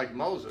prophet like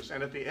Moses,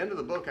 and at the end of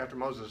the book, after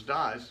Moses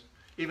dies,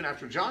 even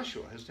after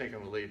Joshua has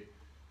taken the lead,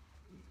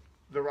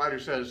 the writer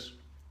says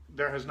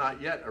there has not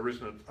yet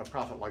arisen a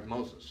prophet like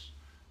Moses.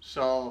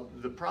 So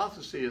the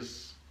prophecy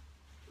is,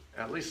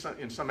 at least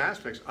in some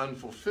aspects,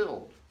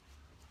 unfulfilled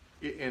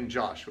in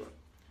Joshua.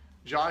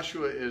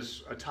 Joshua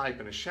is a type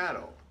and a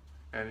shadow,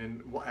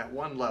 and at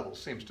one level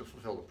seems to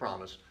fulfill the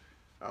promise.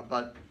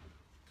 But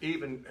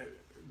even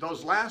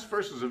those last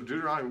verses of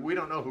Deuteronomy, we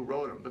don't know who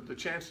wrote them, but the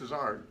chances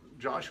are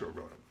Joshua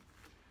wrote them.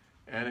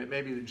 And it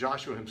may be that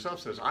Joshua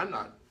himself says, "I'm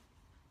not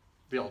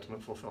the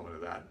ultimate fulfillment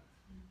of that.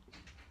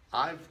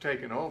 I've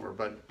taken over,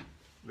 but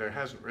there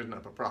hasn't risen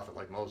up a prophet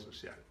like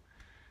Moses yet."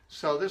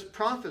 So this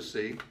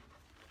prophecy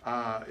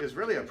is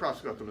really a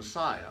prophecy about the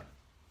Messiah,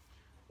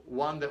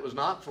 one that was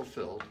not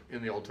fulfilled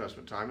in the Old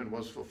Testament time and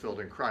was fulfilled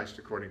in Christ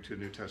according to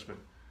New Testament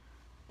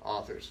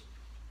authors.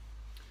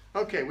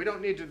 Okay, we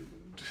don't need to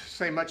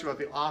say much about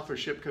the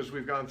authorship because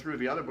we've gone through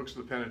the other books of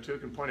the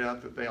Pentateuch and pointed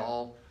out that they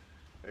all,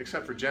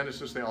 except for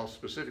Genesis, they all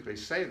specifically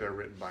say they're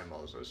written by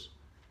Moses.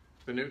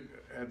 The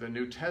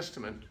New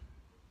Testament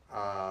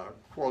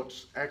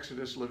quotes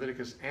Exodus,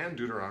 Leviticus, and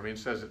Deuteronomy and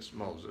says it's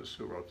Moses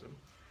who wrote them.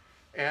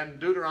 And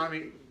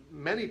Deuteronomy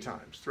many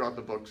times throughout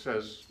the book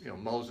says,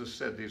 Moses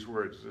said these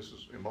words.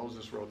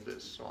 Moses wrote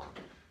this song,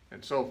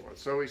 and so forth.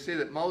 So we see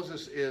that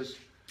Moses is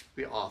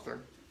the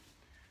author.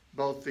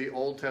 Both the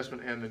Old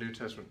Testament and the New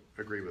Testament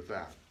agree with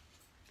that.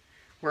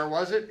 Where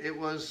was it? It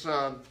was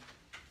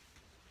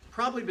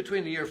probably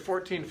between the year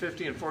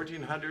 1450 and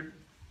 1400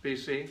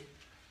 BC.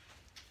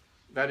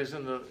 That is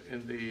in the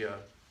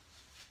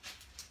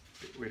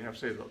we'd have to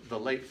say the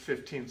late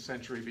 15th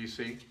century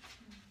BC.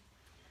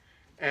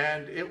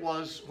 And it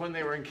was when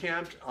they were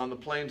encamped on the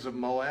plains of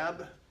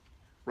Moab,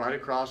 right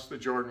across the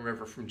Jordan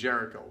River from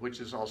Jericho,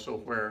 which is also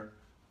where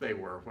they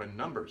were when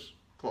Numbers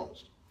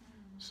closed.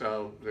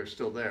 So they're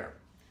still there.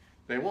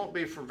 They won't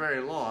be for very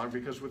long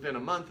because within a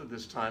month of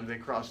this time they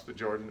cross the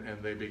Jordan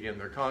and they begin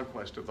their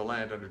conquest of the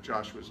land under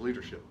Joshua's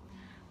leadership.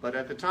 But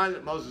at the time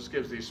that Moses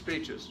gives these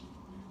speeches,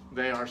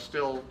 they are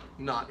still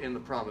not in the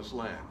promised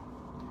land.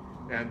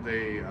 And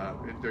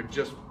they're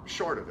just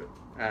short of it,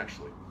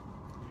 actually.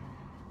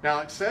 Now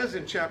it says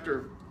in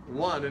chapter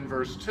 1 and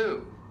verse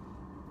 2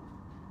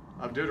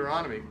 of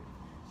Deuteronomy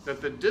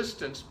that the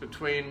distance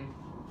between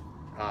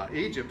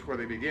Egypt, where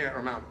they began,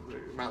 or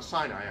Mount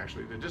Sinai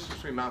actually, the distance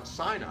between Mount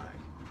Sinai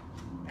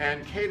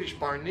and Kadesh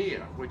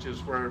Barnea, which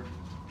is where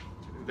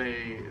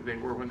they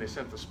were when they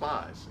sent the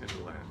spies into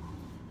the land,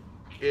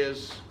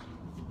 is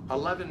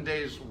 11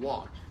 days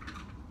walk.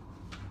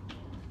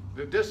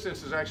 The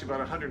distance is actually about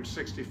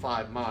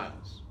 165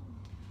 miles.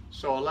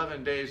 So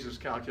 11 days is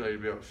calculated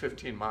to be about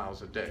 15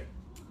 miles a day.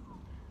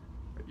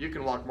 You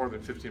can walk more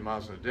than 15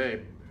 miles in a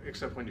day,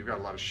 except when you've got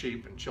a lot of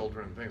sheep and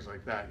children and things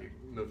like that, you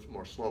move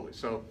more slowly.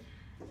 So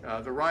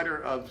the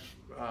writer of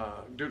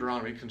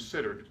Deuteronomy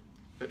considered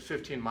that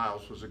 15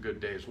 miles was a good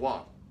day's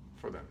walk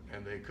for them,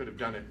 and they could have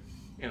done it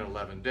in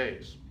 11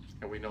 days.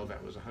 And we know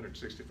that was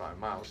 165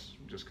 miles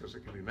just because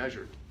it can be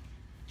measured.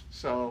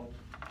 So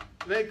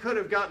they could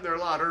have gotten there a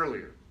lot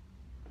earlier.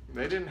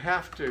 They didn't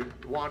have to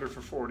wander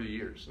for 40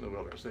 years in the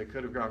wilderness. They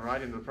could have gone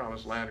right into the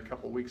promised land a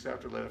couple of weeks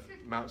after they left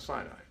Mount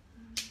Sinai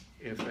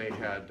if they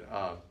had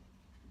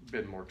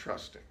been more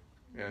trusting.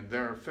 And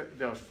their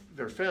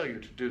failure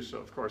to do so,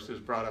 of course, is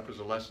brought up as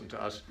a lesson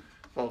to us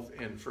both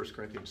in 1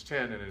 Corinthians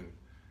 10 and in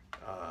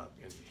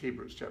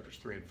Hebrews chapters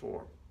 3 and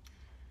 4.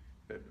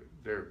 That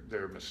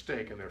their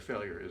mistake and their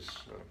failure is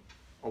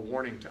a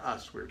warning to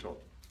us, we're told.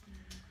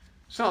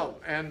 So,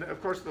 and of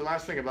course the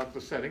last thing about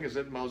the setting is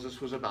that Moses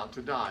was about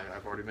to die.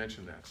 I've already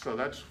mentioned that. So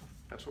that's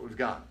what we've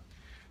got.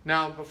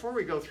 Now, before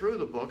we go through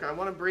the book, I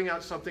want to bring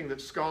out something that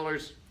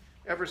scholars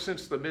ever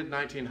since the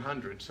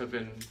mid-1900s have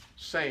been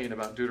saying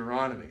about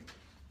Deuteronomy.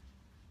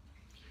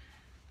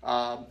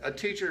 A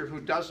teacher who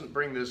doesn't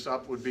bring this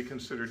up would be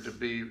considered to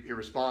be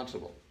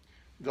irresponsible.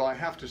 Though I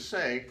have to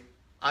say,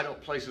 I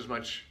don't place as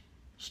much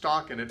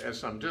stock in it as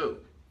some do.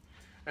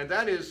 And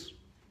that is,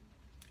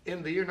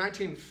 in the year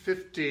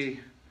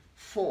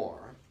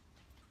 1954,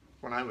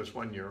 when I was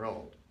 1 year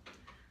old,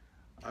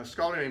 a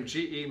scholar named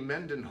G.E.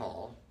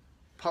 Mendenhall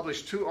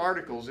published 2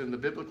 articles in the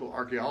Biblical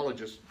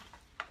Archaeologist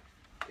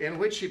in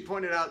which he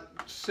pointed out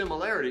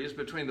similarities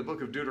between the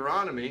book of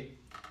Deuteronomy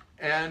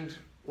and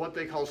what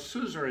they call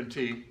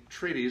suzerainty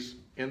treaties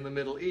in the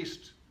Middle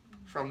East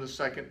from the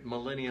 2nd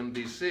millennium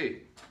BC.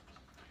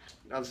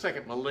 Now, the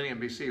 2nd millennium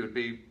BC would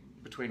be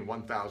between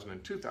 1000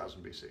 and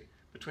 2000 BC,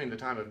 between the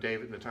time of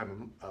David and the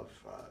time of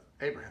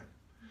Abraham.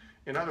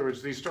 In other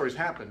words, these stories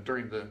happened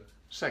during the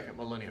 2nd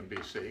millennium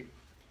BC.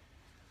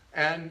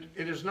 And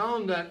it is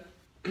known that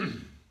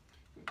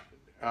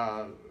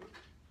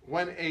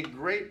when a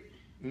great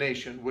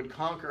nation would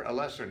conquer a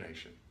lesser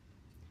nation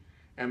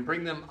and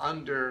bring them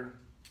under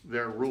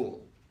their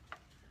rule,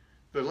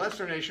 the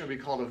lesser nation would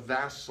be called a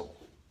vassal,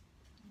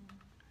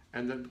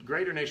 and the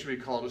greater nation would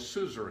be called a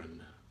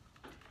suzerain.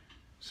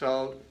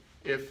 So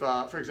if,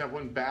 for example,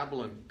 when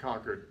Babylon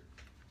conquered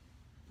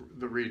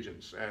the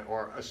regions,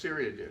 or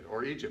Assyria did,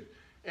 or Egypt,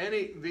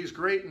 these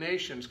great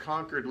nations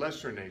conquered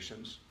lesser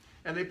nations,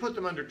 and they put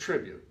them under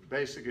tribute.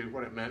 Basically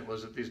what it meant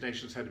was that these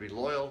nations had to be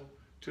loyal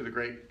to the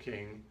great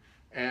king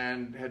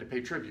and had to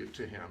pay tribute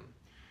to him.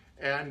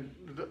 And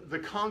the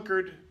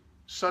conquered,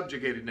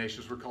 subjugated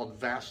nations were called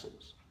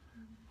vassals,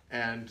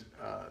 and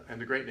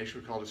the great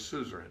nation was called a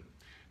suzerain.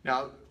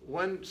 Now,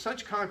 when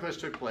such conquest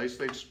took place,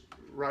 they'd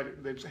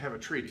have a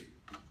treaty.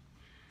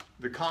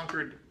 The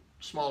conquered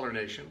smaller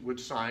nation would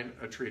sign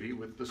a treaty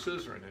with the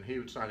suzerain, and he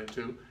would sign it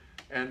too.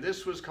 And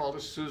this was called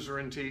a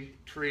suzerainty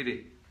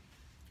treaty.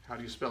 How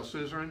do you spell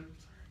suzerain?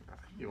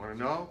 You want to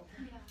know?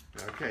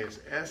 Yeah. Okay, it's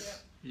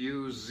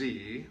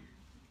S-U-Z-E-R-A-I-N.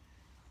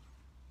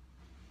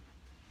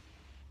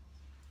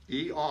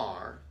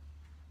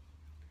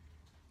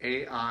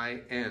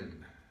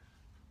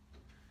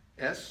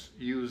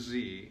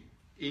 S-U-Z-E-R-A-I-N,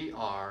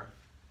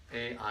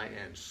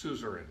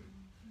 suzerain.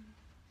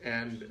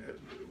 And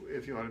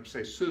if you want to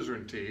say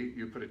suzerainty,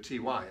 you put a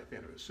TY at the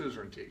end of it,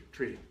 suzerainty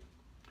treaty.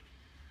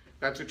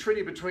 That's a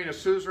treaty between a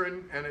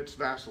suzerain and its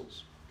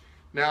vassals.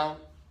 Now,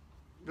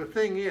 the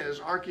thing is,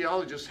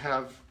 archaeologists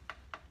have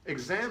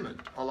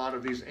examined a lot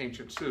of these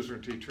ancient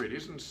suzerainty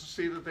treaties and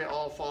see that they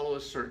all follow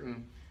a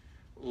certain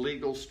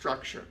legal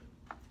structure.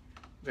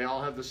 They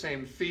all have the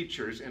same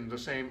features in the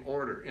same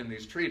order in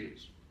these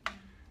treaties.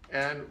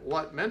 And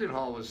what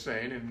Mendenhall was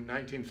saying in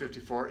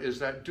 1954 is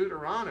that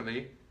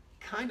Deuteronomy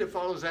kind of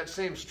follows that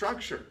same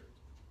structure.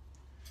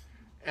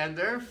 And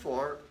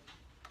therefore,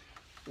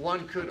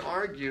 one could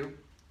argue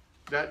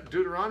that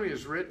Deuteronomy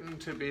is written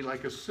to be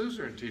like a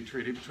suzerainty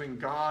treaty between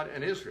God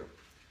and Israel.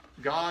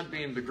 God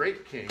being the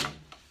great king,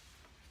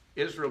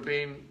 Israel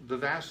being the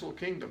vassal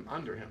kingdom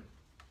under him.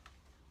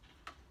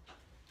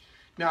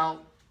 Now,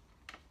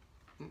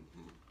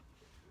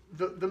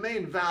 the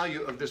main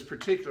value of this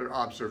particular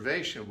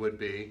observation would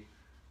be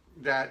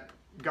that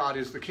God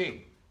is the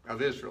king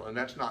of Israel, and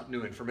that's not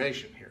new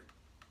information here.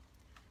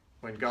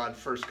 When God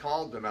first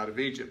called them out of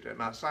Egypt at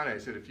Mount Sinai, he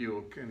said, if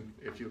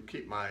you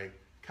keep my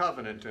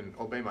covenant and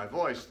obey my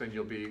voice, then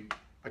you'll be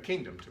a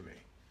kingdom to me.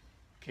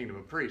 Kingdom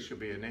of priests, you'll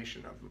be a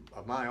nation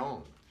of my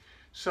own.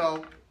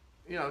 So,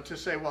 you know, to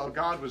say, well,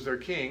 God was their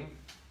king,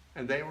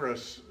 and they were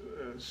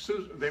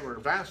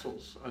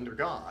vassals under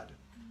God,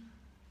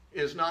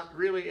 is not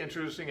really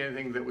introducing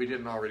anything that we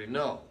didn't already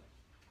know.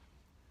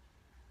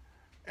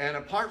 And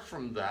apart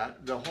from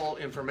that, the whole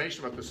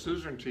information about the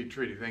suzerainty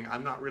treaty thing,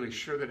 I'm not really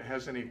sure that it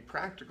has any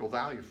practical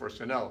value for us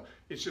to know.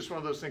 It's just one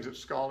of those things that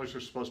scholars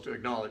are supposed to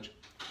acknowledge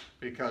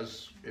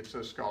because it's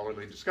a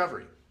scholarly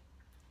discovery.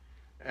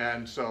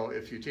 And so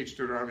if you teach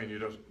Deuteronomy and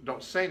you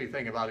don't say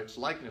anything about its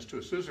likeness to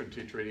a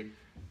suzerainty treaty,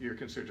 you're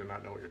considered to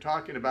not know what you're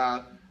talking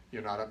about,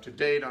 you're not up to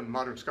date on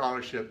modern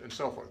scholarship, and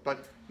so forth.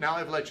 But now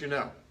I've let you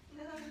know.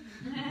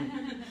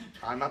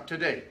 I'm up to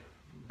date,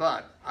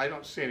 but I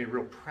don't see any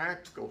real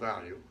practical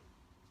value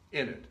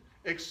in it,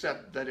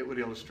 except that it would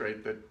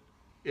illustrate that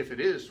if it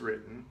is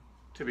written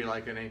to be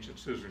like an ancient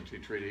suzerainty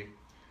treaty,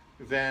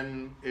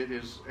 then it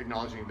is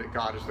acknowledging that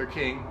God is their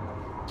king,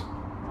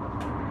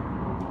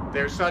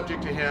 they're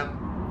subject to him,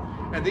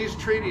 and these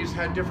treaties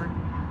had different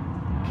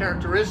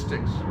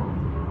characteristics.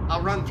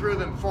 I'll run through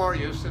them for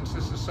you since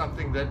this is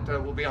something that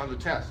will be on the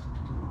test.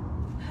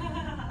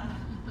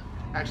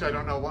 Actually, I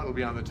don't know what will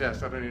be on the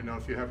test. I don't even know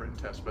if you have written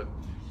tests, but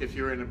if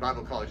you're in a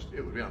Bible college,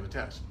 it would be on the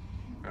test.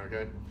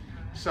 Okay?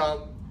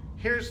 So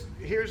here's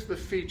the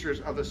features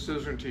of a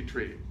suzerainty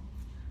treaty.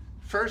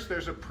 First,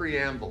 there's a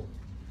preamble,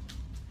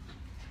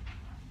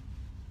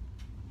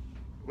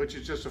 which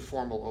is just a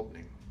formal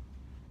opening.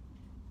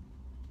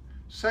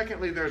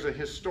 Secondly, there's a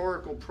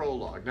historical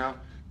prologue. Now,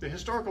 the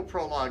historical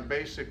prologue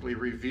basically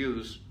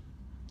reviews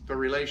the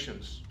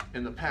relations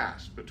in the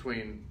past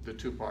between the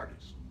two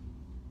parties.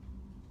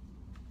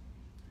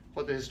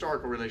 What the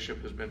historical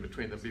relationship has been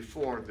between them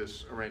before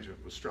this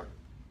arrangement was struck.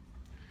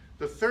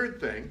 The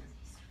third thing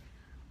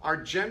are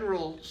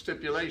general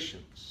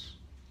stipulations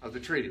of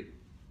the treaty,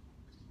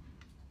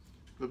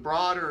 the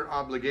broader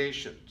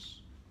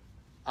obligations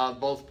of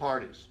both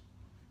parties.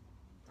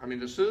 I mean,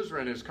 the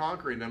suzerain is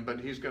conquering them, but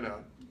he's going to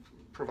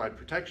provide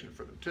protection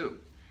for them too.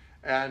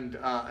 And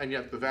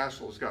yet the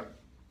vassal's got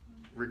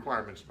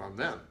requirements on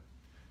them.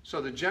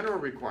 So the general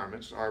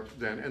requirements are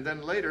then, and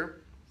then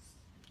later,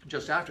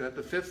 just after that,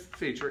 the fifth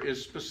feature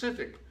is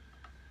specific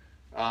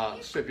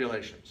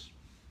stipulations.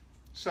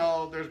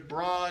 So there's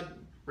broad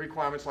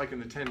requirements like in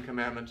the Ten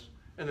Commandments,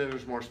 and then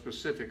there's more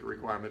specific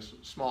requirements,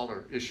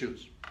 smaller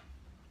issues,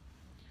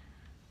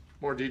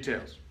 more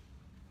details.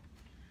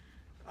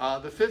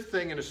 The fifth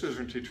thing in a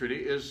suzerainty treaty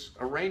is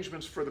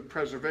arrangements for the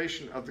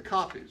preservation of the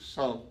copies.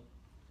 So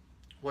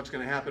what's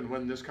going to happen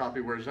when this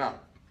copy wears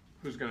out?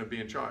 Who's going to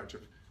be in charge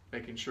of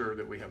making sure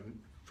that we have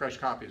fresh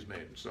copies made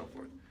and so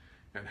forth?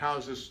 And how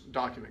is this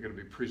document going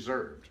to be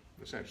preserved,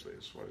 essentially,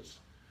 is what it's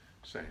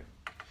saying.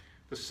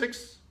 The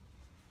sixth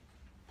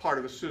part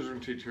of the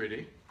suzerainty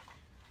treaty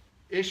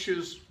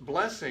issues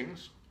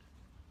blessings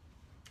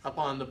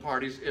upon the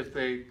parties if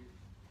they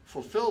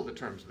fulfill the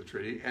terms of the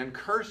treaty, and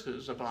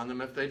curses upon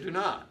them if they do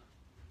not.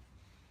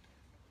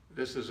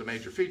 This is a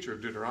major feature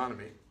of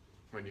Deuteronomy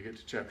when you get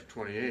to chapter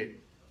 28.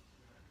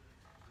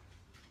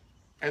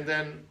 And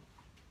then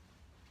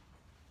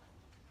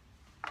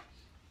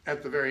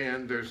at the very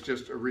end, there's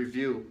just a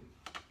review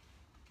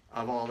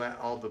of all that,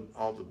 all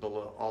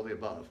the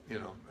above, you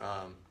know,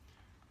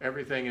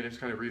 everything, and it's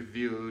kind of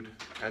reviewed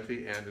at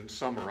the end and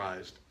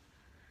summarized.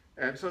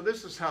 And so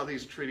this is how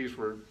these treaties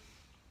were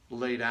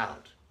laid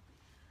out.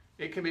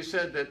 It can be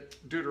said that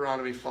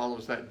Deuteronomy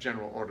follows that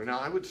general order. Now,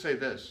 I would say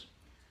this.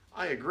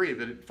 I agree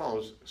that it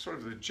follows sort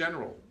of the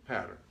general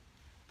pattern.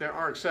 There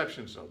are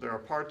exceptions, though. There are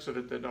parts of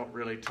it that don't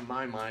really, to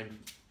my mind,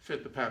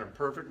 fit the pattern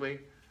perfectly,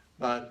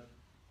 but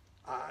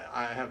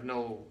I have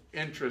no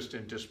interest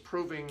in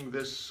disproving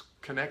this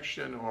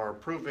connection or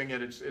proving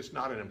it. It's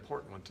not an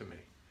important one to me.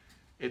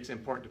 It's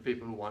important to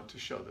people who want to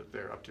show that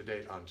they're up to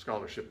date on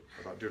scholarship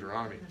about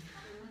Deuteronomy.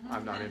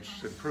 I'm not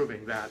interested in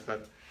proving that,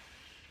 but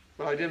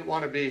But I didn't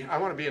want to be, I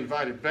want to be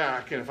invited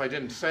back, and if I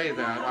didn't say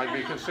that, I'd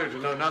be considered to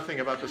know nothing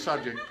about the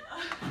subject.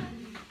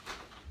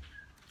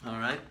 All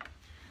right?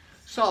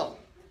 So,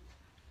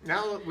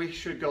 now we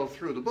should go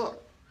through the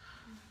book.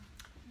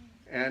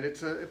 And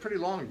it's a pretty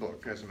long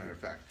book, as a matter of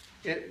fact.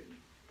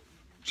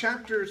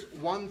 Chapters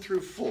 1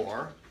 through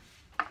 4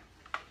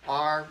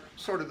 are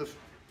sort of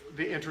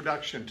the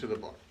introduction to the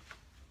book.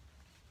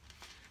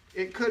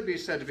 It could be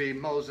said to be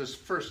Moses'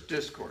 first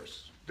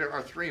discourse. There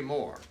are 3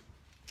 more.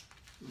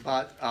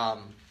 But,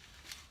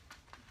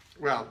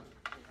 well,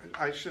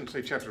 I shouldn't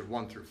say chapters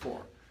 1 through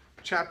 4.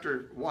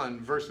 Chapter 1,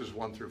 verses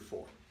 1 through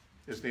 4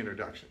 is the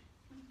introduction.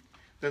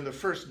 Then the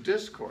first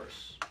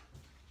discourse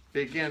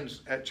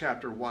begins at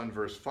chapter 1,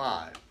 verse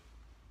 5,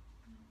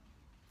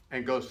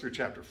 and goes through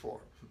chapter 4.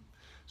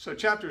 So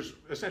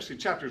essentially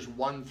chapters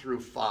 1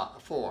 through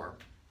 4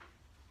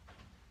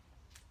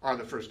 are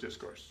the first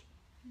discourse.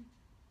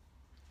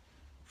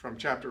 From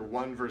chapter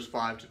 1, verse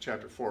 5 to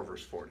chapter 4,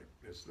 verse 40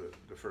 is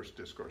the first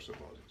discourse of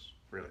Moses,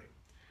 really.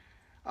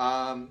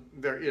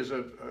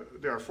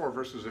 There are 4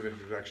 verses of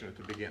introduction at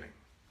the beginning.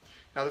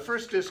 Now, the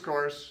first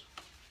discourse,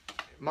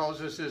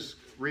 Moses is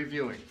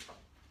reviewing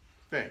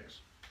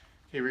things.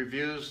 He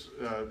reviews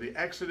the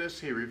Exodus.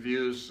 He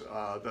reviews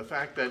the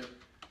fact that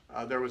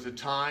there was a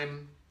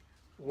time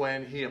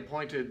when he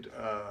appointed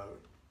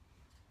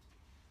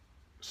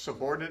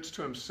subordinates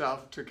to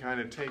himself to kind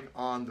of take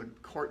on the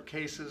court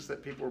cases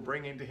that people were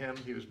bringing to him.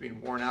 He was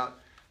being worn out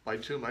by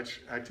too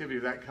much activity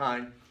of that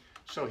kind.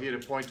 So he had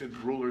appointed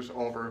rulers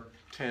over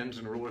tens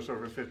and rulers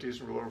over 50s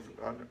and rulers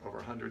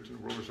over hundreds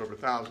and rulers over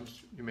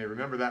thousands. You may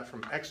remember that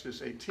from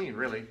Exodus 18,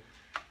 really.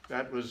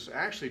 That was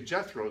actually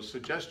Jethro's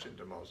suggestion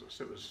to Moses.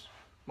 It was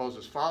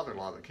Moses'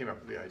 father-in-law that came up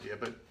with the idea.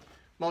 But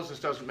Moses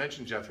doesn't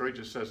mention Jethro. He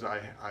just says,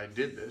 I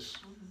did this.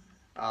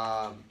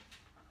 And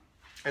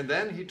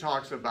then he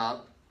talks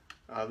about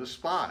the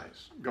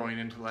spies going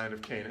into the land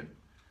of Canaan.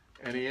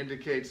 And he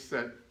indicates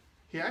that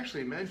he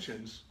actually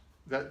mentions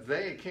that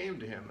they came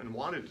to him and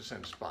wanted to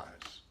send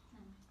spies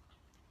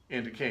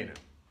into Canaan.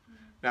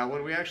 Now,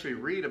 when we actually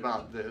read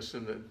about this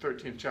in the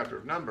 13th chapter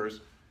of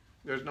Numbers,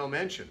 there's no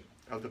mention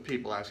of the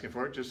people asking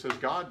for it. It just says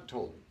God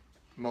told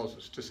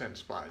Moses to send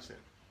spies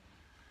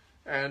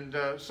in. And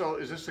so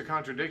is this a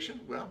contradiction?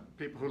 Well,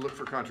 people who look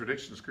for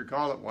contradictions could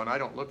call it one. I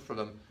don't look for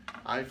them.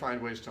 I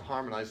find ways to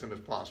harmonize them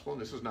if possible,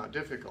 and this is not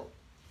difficult.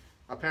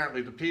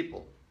 Apparently the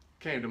people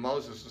came to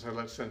Moses and said,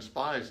 let's send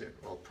spies in.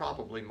 Well,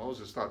 probably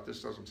Moses thought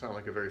this doesn't sound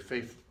like a very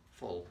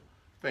faithful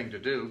thing to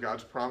do.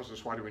 God's promised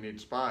us, why do we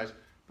need spies?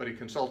 But he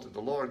consulted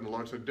the Lord, and the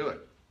Lord said, do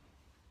it.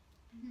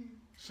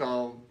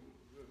 So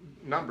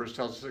Numbers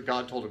tells us that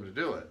God told him to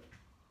do it.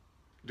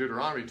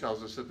 Deuteronomy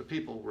tells us that the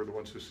people were the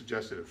ones who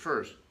suggested it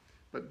first,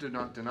 but did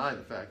not deny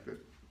the fact that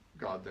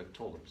God then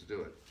told him to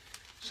do it.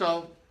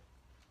 So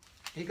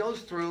he goes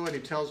through and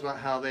he tells about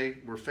how they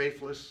were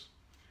faithless,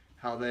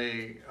 how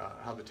the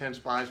 10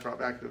 spies brought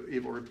back the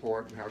evil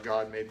report, and how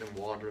God made them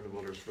wander in the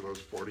wilderness for those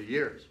 40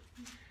 years.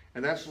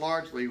 And that's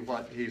largely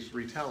what he's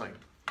retelling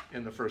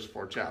in the first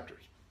 4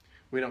 chapters.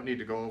 We don't need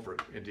to go over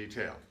it in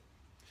detail.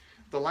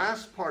 The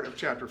last part of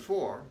chapter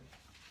 4,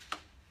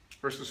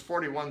 verses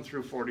 41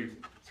 through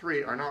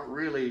 43, are not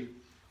really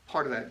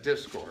part of that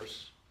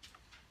discourse.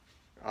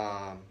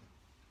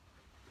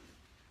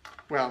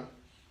 Well,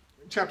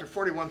 chapter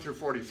 41 through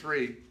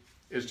 43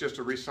 is just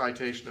a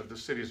recitation of the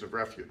cities of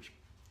refuge.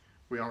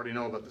 We already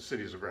know about the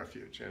cities of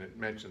refuge, and it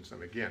mentions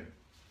them again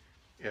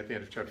at the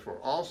end of chapter 4.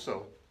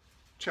 Also,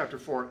 chapter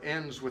 4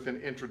 ends with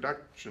an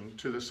introduction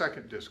to the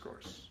second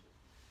discourse.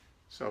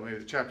 So maybe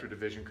the chapter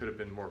division could have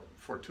been more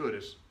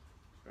fortuitous,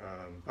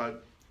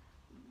 but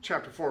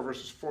chapter 4,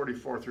 verses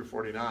 44 through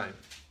 49,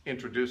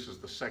 introduces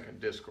the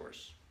second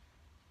discourse.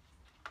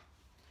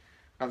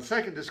 Now, the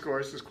second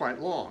discourse is quite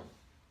long.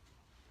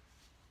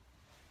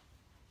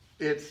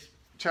 It's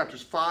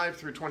chapters 5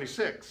 through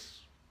 26.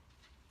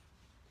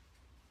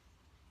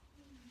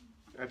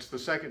 That's the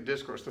second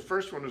discourse. The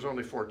first one is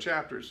only 4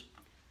 chapters.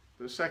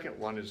 The second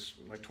one is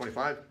like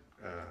 25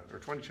 or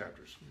 20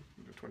 chapters,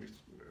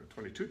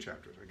 22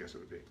 chapters, I guess it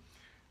would be.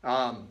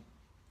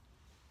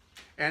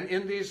 And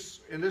in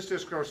this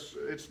discourse,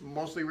 it's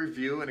mostly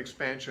review and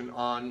expansion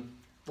on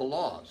the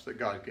laws that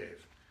God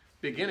gave,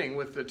 beginning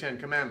with the 10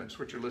 Commandments,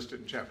 which are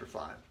listed in chapter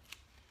 5.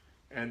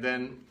 And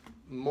then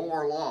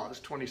more laws,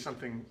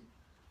 20-something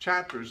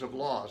chapters of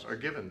laws are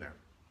given there.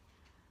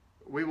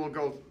 We will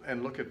go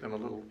and look at them a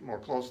little more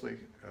closely,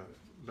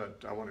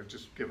 but I want to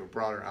just give a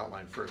broader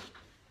outline first.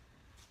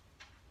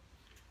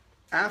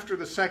 After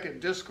the second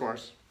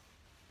discourse,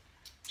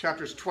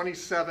 chapters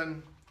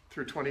 27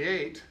 through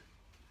 28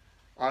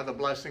 are the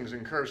blessings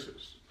and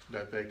curses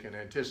that they can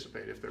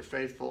anticipate. If they're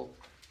faithful,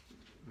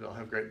 they'll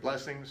have great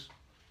blessings.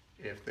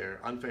 If they're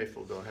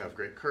unfaithful, they'll have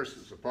great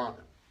curses upon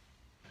them.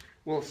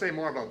 We'll say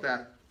more about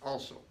that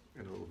also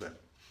in a little bit.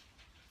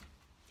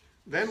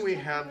 Then we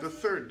have the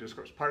third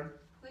discourse. Pardon?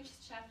 Which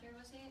chapter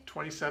was it?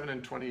 27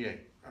 and 28.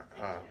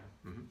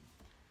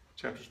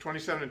 Chapters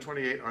 27 and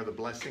 28 are the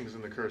blessings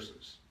and the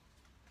curses.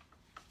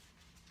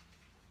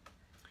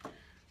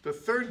 The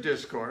third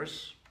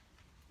discourse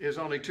is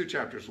only 2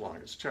 chapters long.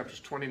 It's chapters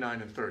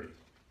 29 and 30.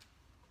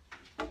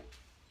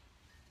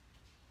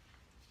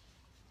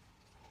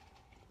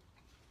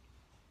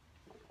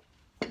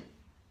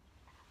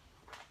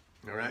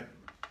 All right?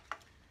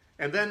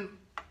 And then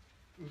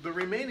the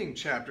remaining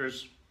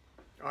chapters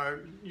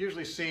are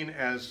usually seen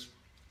as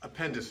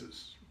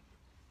appendices.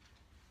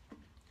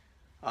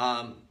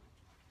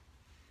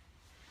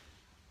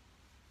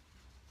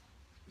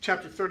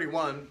 Chapter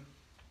 31,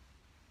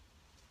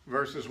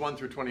 verses 1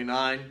 through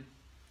 29,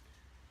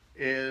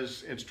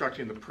 is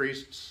instructing the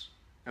priests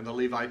and the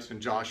Levites and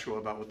Joshua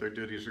about what their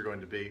duties are going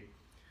to be.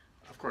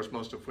 Of course,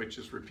 most of which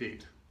is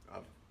repeat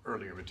of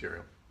earlier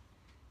material.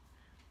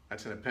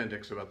 That's an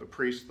appendix about the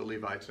priests, the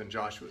Levites, and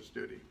Joshua's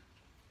duty.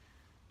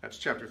 That's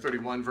chapter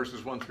 31,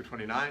 verses 1 through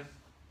 29.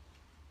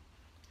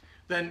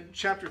 Then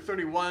chapter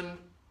 31,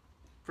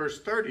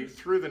 verse 30,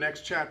 through the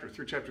next chapter,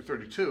 through chapter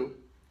 32,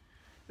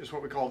 is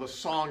what we call the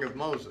Song of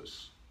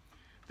Moses.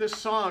 This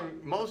song,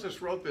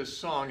 Moses wrote this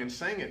song and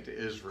sang it to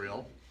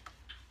Israel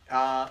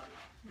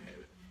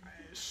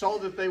so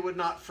that they would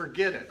not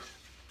forget it.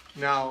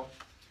 Now,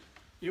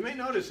 you may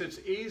notice it's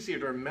easier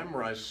to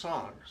memorize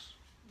songs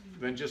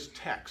than just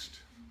text.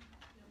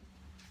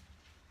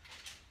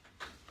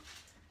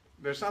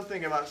 There's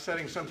something about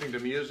setting something to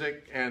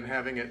music and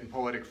having it in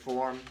poetic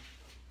form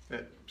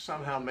that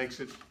somehow makes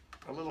it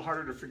a little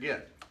harder to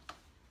forget.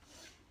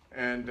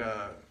 And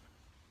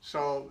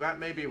so that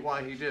may be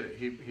why he did it.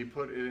 He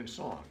put it in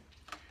song.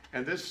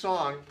 And this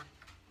song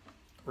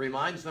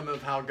reminds them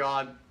of how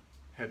God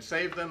had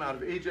saved them out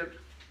of Egypt,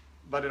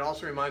 but it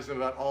also reminds them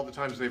about all the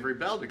times they've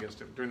rebelled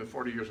against him during the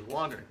 40 years of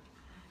wandering.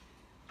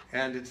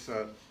 And it's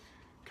a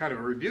kind of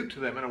a rebuke to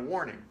them and a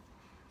warning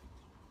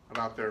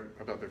about their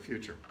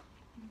future.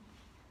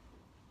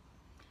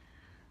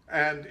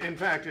 And in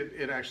fact,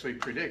 it actually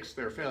predicts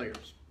their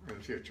failures in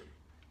the future.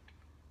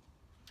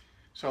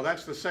 So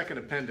that's the second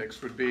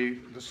appendix, would be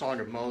the Song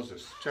of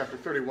Moses, chapter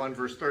 31,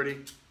 verse 30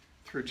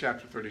 through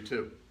chapter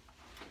 32.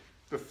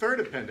 The third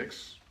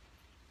appendix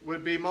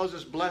would be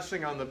Moses'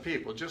 blessing on the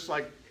people, just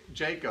like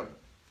Jacob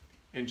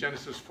in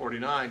Genesis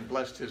 49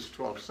 blessed his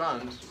 12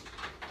 sons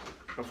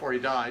before he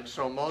died.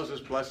 So Moses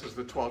blesses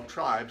the 12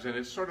 tribes, and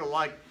it's sort of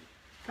like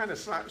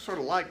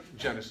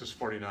Genesis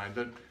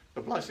 49.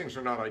 The blessings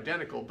are not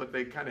identical, but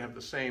they kind of have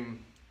the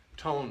same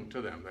tone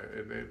to them.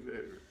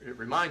 It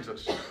reminds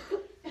us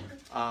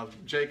of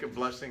Jacob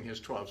blessing his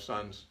 12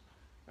 sons.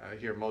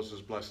 Here Moses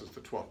blesses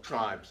the 12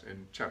 tribes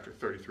in chapter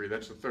 33.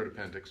 That's the third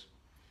appendix.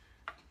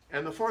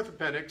 And the fourth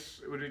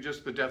appendix would be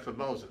just the death of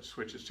Moses,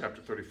 which is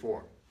chapter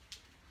 34,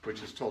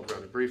 which is told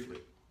rather briefly.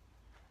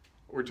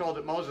 We're told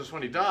that Moses,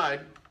 when he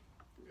died,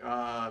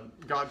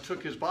 God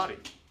took his body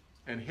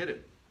and hid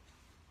it.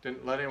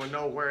 Didn't let anyone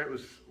know where it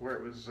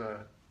was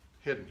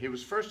hidden. He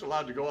was first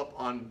allowed to go up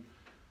on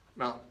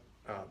Mount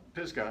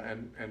Pisgah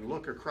and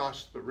look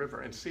across the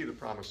river and see the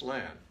promised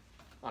land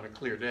on a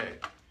clear day.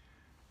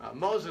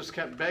 Moses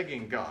kept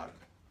begging God,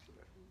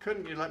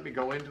 couldn't you let me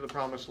go into the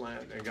promised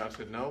land? And God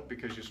said, no,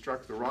 because you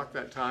struck the rock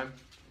that time.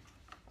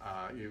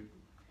 You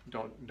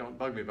don't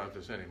bug me about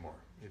this anymore,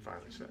 he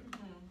finally said.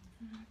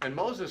 And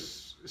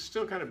Moses is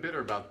still kind of bitter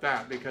about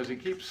that, because he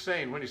keeps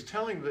saying, when he's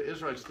telling the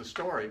Israelites the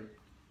story,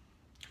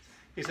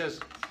 he says,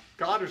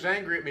 God was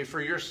angry at me for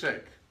your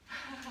sake.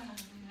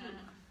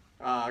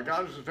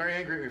 God was very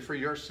angry at me for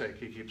your sake,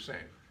 he keeps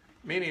saying.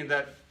 Meaning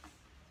that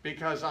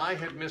because I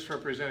had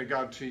misrepresented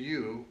God to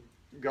you,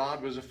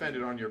 God was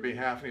offended on your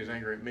behalf and he's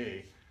angry at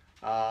me.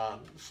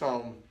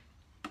 So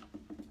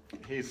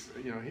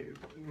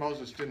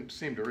Moses didn't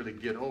seem to really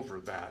get over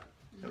that.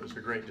 It was a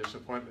great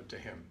disappointment to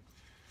him.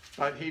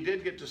 But he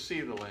did get to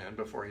see the land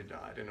before he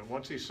died. And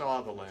once he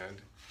saw the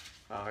land,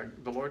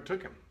 the Lord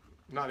took him.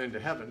 Not into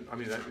heaven. I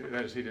mean,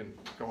 that is, he didn't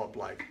go up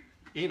like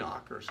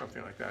Enoch or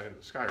something like that in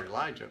the sky, or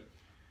Elijah.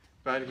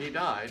 But he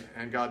died,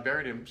 and God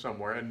buried him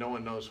somewhere, and no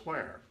one knows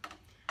where.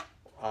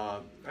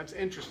 That's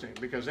interesting,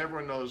 because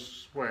everyone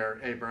knows where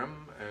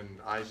Abraham and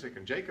Isaac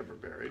and Jacob are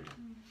buried.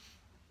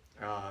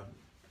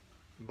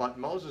 But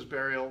Moses'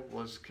 burial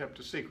was kept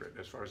a secret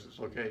as far as its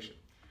location.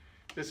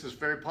 This is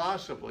very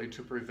possibly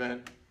to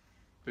prevent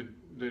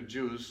the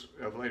Jews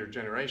of later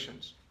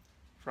generations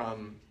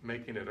from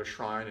making it a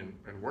shrine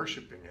and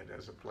worshiping it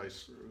as a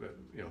place that,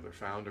 their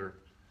founder,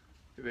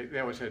 they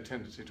always had a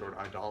tendency toward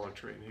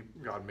idolatry,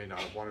 and God may not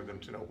have wanted them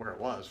to know where it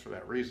was for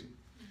that reason.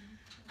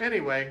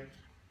 Anyway,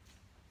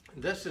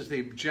 this is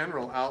the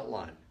general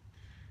outline.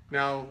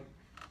 Now,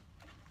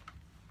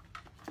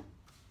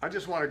 I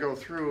just want to go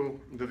through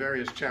the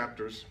various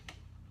chapters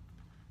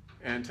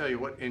and tell you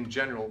what, in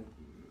general,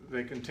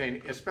 they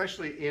contain,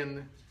 especially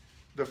in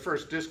the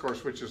first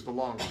discourse, which is the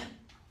long one,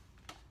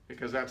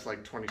 because that's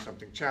like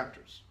 20-something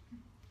chapters.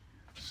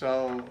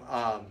 So,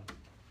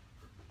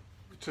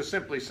 to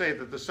simply say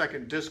that the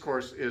second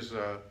discourse is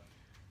a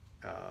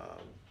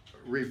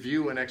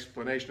review and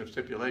explanation of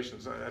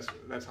stipulations,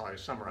 that's how I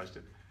summarized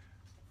it.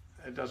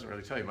 It doesn't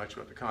really tell you much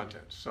about the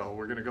content. So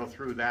we're going to go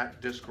through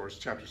that discourse.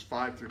 Chapters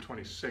 5 through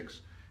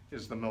 26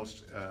 is the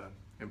most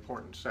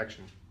important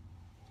section.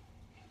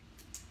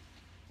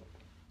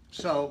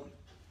 So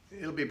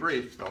It'll be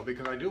brief, though,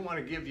 because I do want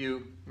to give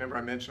you, remember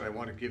I mentioned I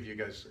want to give you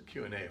guys a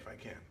Q&A if I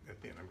can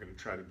at the end. I'm going to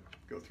try to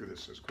go through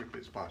this as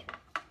quickly as possible.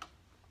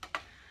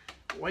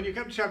 When you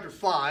come to chapter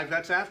 5,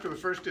 that's after the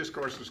first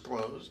discourse is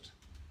closed.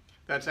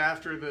 That's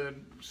after the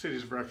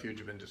cities of refuge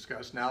have been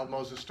discussed. Now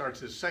Moses starts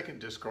his second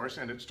discourse,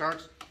 and it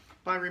starts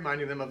by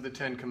reminding them of the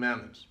Ten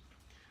Commandments.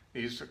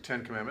 These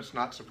 10 commandments,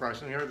 not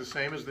surprisingly, are the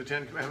same as the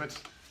 10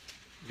 commandments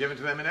given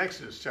to them in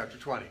Exodus chapter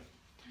 20.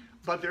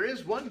 But there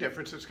is one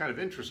difference that's kind of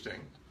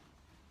interesting,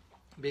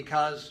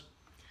 because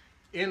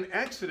in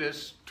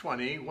Exodus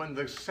 20, when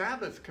the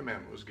Sabbath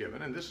commandment was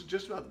given, and this is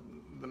just about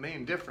the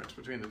main difference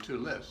between the two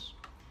lists,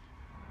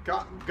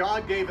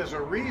 God gave as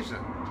a reason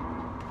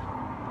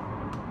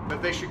that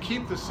they should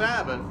keep the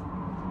Sabbath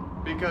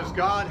because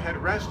God had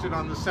rested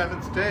on the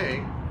seventh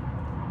day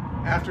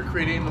after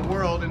creating the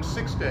world in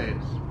 6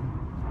 days.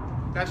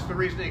 That's the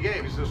reason he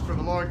gave. He says, for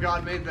the Lord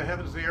God made the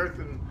heavens, the earth,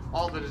 and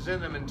all that is in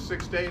them in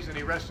 6 days, and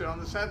he rested on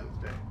the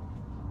seventh day.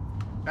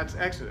 That's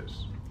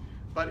Exodus.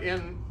 But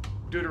in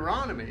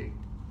Deuteronomy,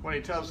 when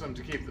he tells them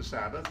to keep the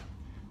Sabbath,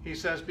 he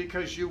says,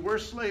 because you were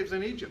slaves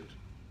in Egypt,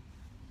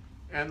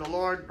 and the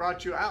Lord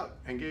brought you out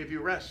and gave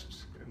you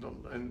rest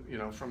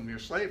from your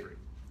slavery,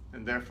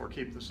 and therefore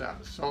keep the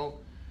Sabbath. So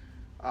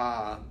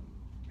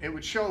it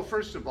would show,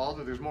 first of all,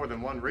 that there's more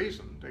than one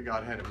reason that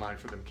God had in mind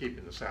for them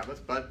keeping the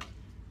Sabbath, but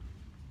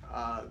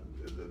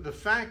the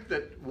fact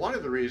that one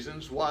of the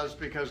reasons was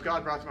because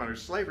God brought them out of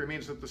slavery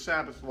means that the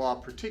Sabbath law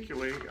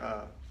particularly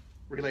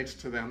relates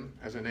to them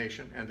as a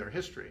nation and their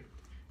history.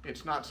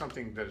 It's not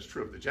something that is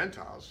true of the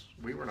Gentiles.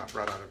 We were not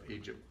brought out of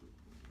Egypt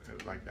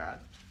like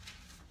that.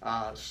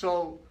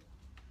 So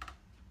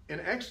in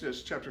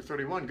Exodus chapter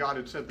 31, God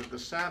had said that the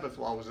Sabbath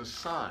law was a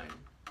sign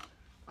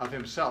of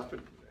himself,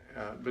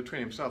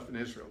 between himself and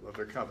Israel, of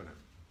their covenant.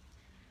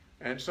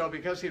 And so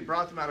because he had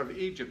brought them out of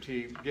Egypt,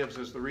 he gives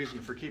us the reason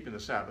for keeping the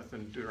Sabbath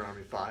in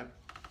Deuteronomy 5.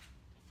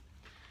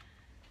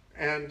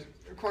 And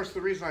of course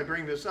the reason I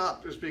bring this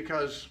up is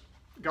because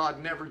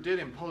God never did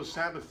impose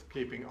Sabbath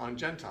keeping on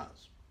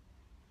Gentiles.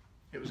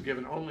 It was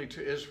given only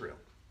to Israel.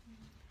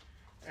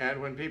 And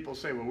when people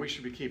say, well, we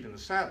should be keeping the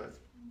Sabbath,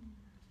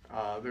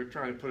 they're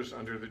trying to put us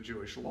under the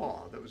Jewish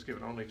law that was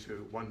given only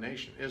to one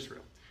nation,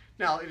 Israel.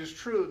 Now, it is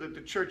true that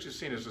the church is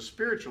seen as a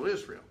spiritual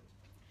Israel.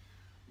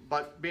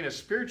 But being a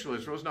spiritual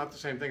Israel is not the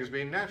same thing as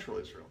being natural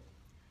Israel.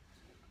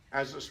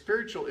 As a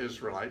spiritual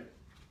Israelite,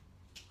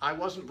 I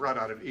wasn't brought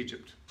out of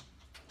Egypt.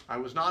 I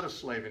was not a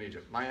slave in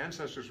Egypt. My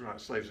ancestors were not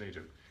slaves in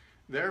Egypt.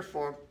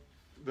 Therefore,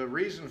 the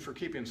reason for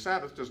keeping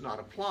Sabbath does not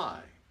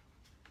apply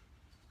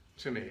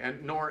to me,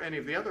 and nor any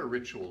of the other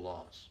ritual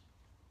laws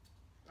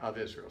of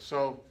Israel.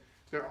 So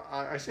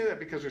I say that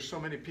because there's so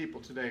many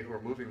people today who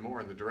are moving more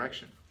in the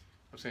direction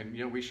of saying,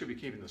 we should be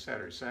keeping the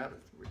Saturday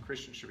Sabbath. We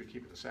Christians should be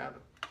keeping the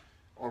Sabbath.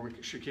 Or we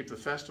should keep the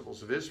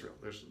festivals of Israel.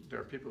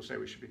 There are people who say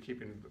we should be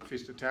keeping the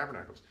Feast of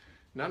Tabernacles.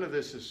 None of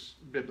this is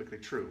biblically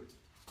true.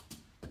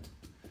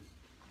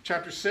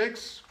 Chapter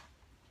 6,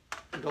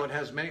 though it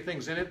has many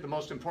things in it, the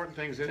most important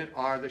things in it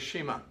are the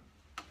Shema.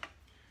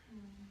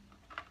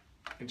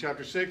 In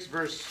chapter 6,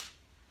 verse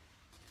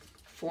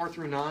 4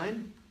 through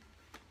 9,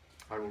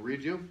 I will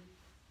read you.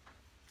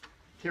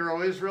 Hear,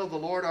 O Israel, the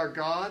Lord our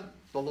God,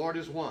 the Lord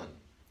is one.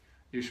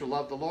 You shall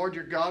love the Lord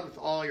your God with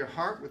all your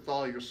heart, with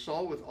all your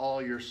soul, with all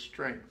your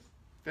strength.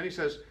 Then he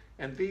says,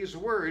 and these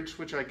words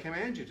which I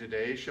command you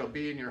today shall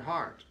be in your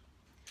heart.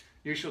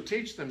 You shall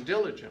teach them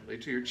diligently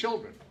to your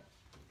children,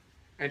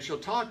 and shall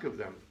talk of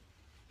them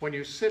when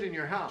you sit in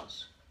your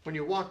house, when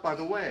you walk by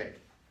the way,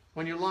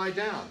 when you lie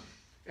down,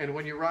 and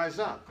when you rise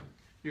up.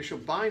 You shall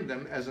bind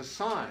them as a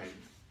sign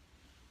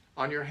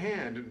on your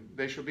hand, and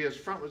they shall be as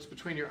frontlets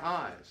between your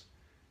eyes.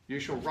 You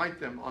shall write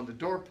them on the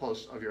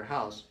doorposts of your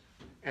house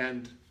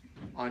and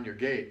on your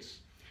gates.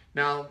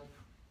 Now,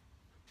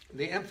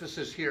 the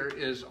emphasis here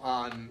is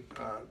on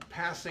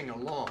passing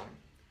along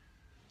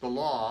the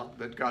law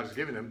that God has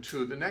given them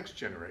to the next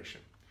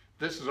generation.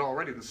 This is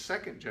already the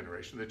second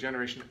generation, the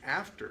generation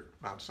after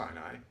Mount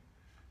Sinai.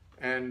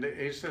 And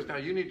he says, now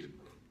you need to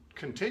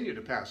continue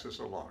to pass this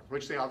along,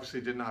 which they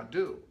obviously did not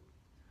do.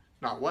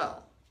 Not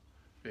well.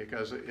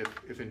 Because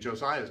if in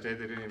Josiah's day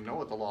they didn't even know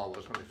what the law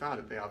was when they found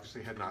it, they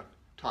obviously had not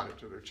taught it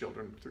to their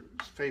children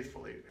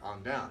faithfully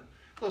on down.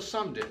 Well,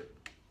 some did.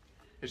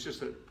 It's just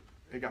that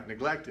it got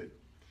neglected.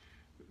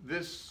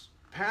 This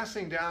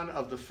passing down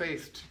of the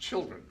faith to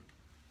children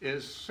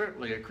is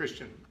certainly a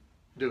Christian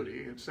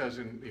duty. It says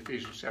in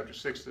Ephesians chapter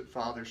 6 that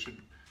fathers should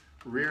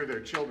rear their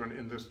children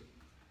in this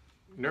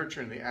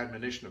nurture and the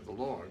admonition of the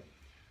Lord.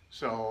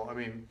 So,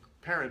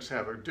 parents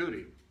have a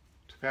duty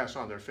to pass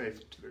on their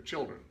faith to their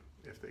children,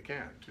 if they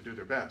can, to do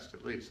their best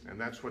at least. And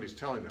that's what he's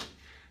telling them.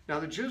 Now,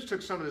 the Jews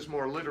took some of this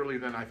more literally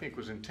than I think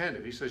was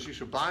intended. He says you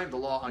shall bind the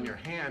law on your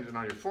hand and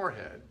on your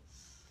forehead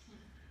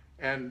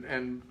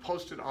and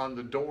post it on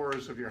the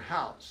doors of your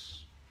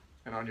house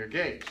and on your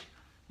gates.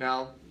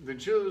 Now, the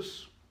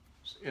Jews,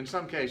 in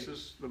some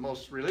cases, the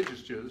most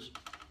religious Jews,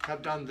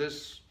 have done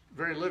this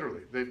very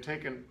literally. They've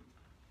taken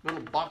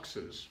little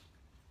boxes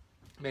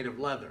made of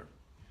leather,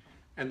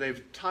 and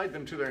they've tied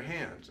them to their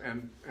hands,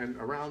 and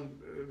around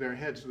their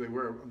heads they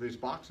wear these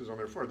boxes on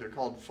their forehead. They're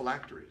called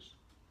phylacteries.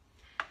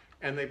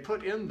 And they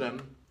put in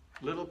them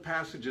little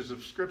passages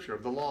of Scripture,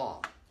 of the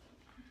law.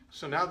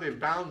 So now they've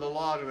bound the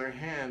law to their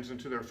hands and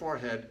to their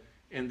forehead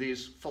in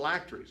these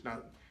phylacteries. Now,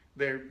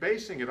 they're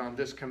basing it on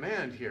this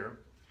command here,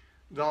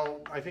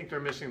 though I think they're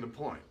missing the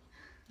point.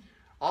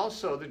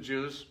 Also, the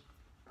Jews,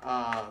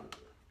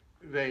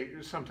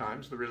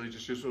 sometimes the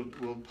religious Jews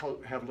will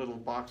have little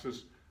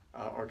boxes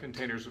or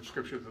containers of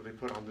Scripture that they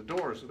put on the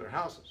doors of their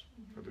houses,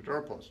 or the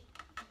doorposts,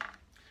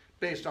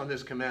 based on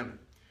this commandment.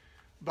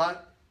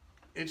 But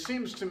it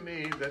seems to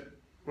me that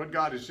what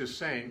God is just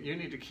saying, you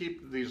need to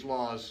keep these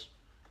laws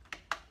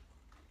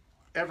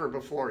ever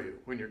before you.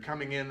 When you're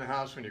coming in the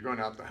house, when you're going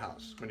out the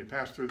house. When you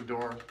pass through the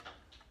door,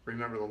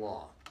 remember the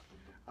law.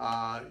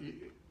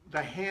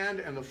 The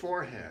hand and the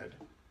forehead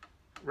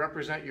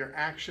represent your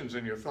actions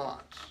and your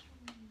thoughts.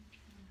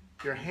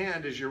 Your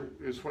hand is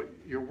what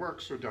your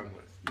works are done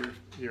with.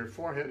 Your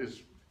forehead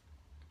is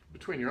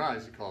between your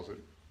eyes, he calls it.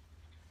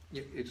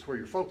 It's where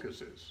your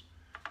focus is.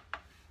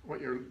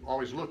 What you're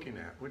always looking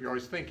at, what you're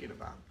always thinking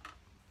about.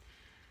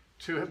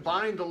 To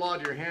bind the law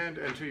to your hand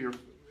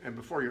and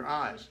before your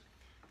eyes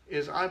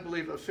is, I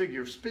believe, a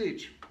figure of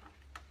speech.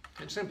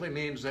 It simply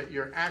means that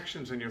your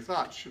actions and your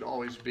thoughts should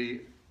always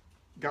be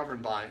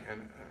governed by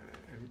and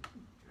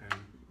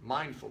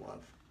mindful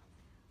of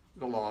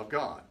the law of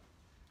God.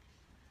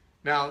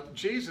 Now,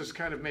 Jesus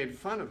kind of made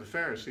fun of the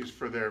Pharisees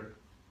for their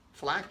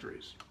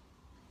phylacteries.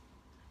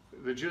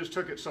 The Jews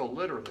took it so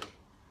literally.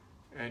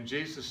 And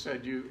Jesus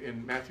said,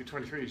 in Matthew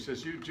 23, he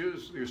says, you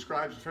Jews, you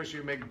scribes and Pharisees,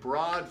 you make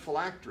broad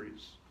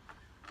phylacteries.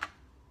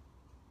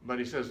 But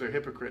he says they're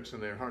hypocrites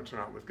and their hearts are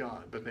not with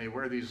God. But they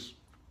wear these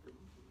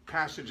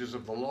passages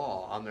of the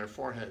law on their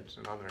foreheads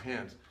and on their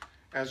hands,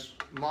 as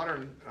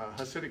modern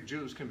Hasidic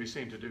Jews can be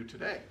seen to do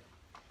today.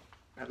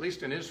 At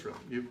least in Israel.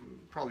 You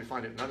probably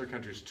find it in other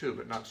countries too,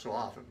 but not so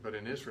often. But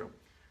in Israel,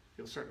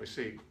 you'll certainly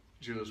see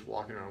Jews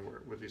walking around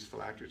with these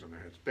phylacteries on their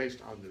heads based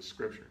on this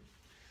Scripture.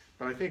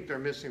 But I think they're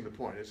missing the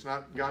point. It's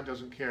not, God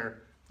doesn't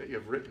care that you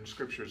have written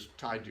Scriptures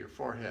tied to your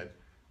forehead,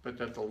 but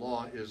that the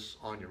law is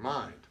on your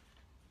mind.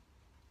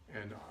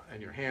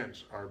 And your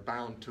hands are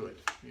bound to it.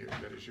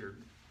 That is, you're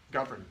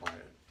governed by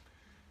it.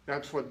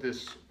 That's what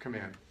this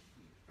command,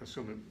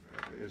 assuming,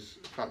 is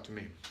thought to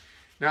mean.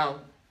 Now,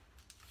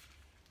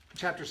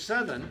 chapter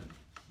 7,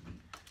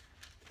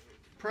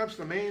 perhaps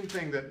the main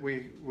thing that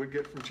we would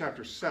get from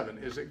chapter 7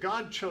 is that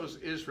God chose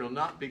Israel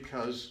not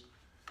because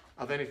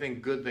of anything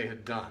good they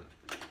had done,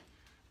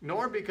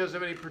 nor because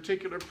of any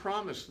particular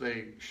promise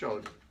they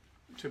showed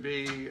to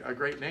be a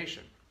great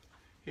nation.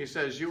 He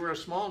says, you were a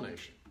small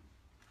nation.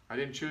 I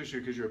didn't choose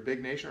you because you're a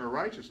big nation or a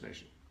righteous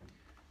nation.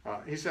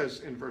 He says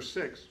in verse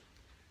 6,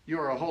 you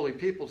are a holy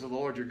people to the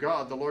Lord your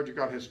God. The Lord your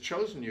God has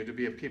chosen you to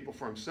be a people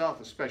for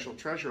himself, a special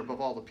treasure above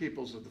all the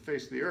peoples of the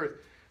face of the earth.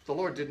 The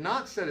Lord did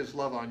not set his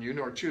love on you,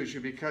 nor choose you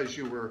because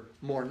you were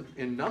more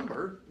in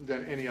number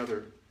than any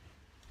other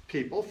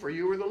people, for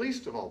you were the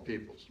least of all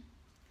peoples.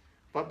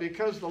 But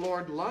because the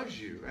Lord loves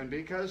you, and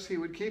because he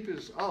would keep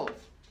his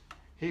oath,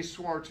 he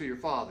swore to your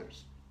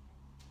fathers.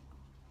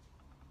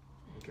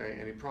 Okay,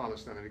 and he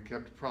promised them, and he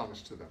kept a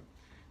promise to them.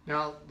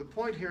 Now, the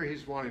point here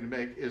he's wanting to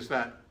make is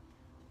that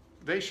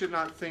they should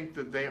not think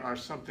that they are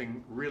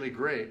something really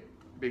great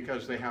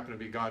because they happen to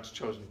be God's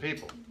chosen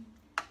people.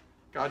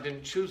 God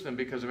didn't choose them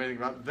because of anything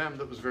about them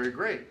that was very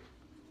great.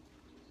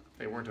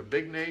 They weren't a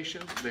big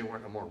nation, they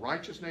weren't a more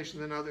righteous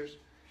nation than others,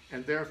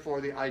 and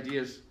therefore the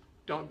idea is,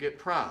 don't get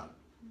proud.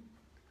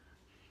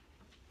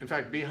 In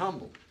fact, be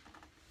humble.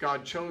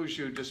 God chose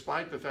you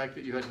despite the fact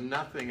that you had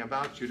nothing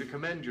about you to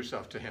commend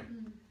yourself to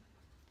him.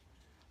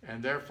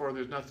 And therefore,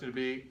 there's nothing to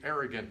be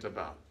arrogant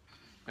about.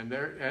 And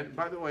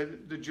by the way,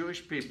 the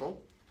Jewish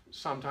people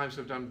sometimes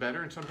have done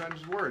better and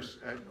sometimes worse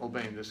at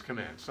obeying this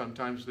command.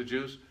 Sometimes the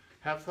Jews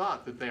have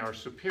thought that they are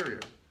superior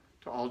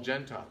to all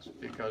Gentiles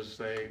because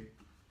they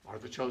are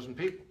the chosen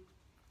people.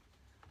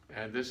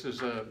 And this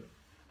is an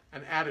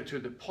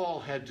attitude that Paul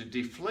had to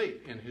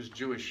deflate in his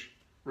Jewish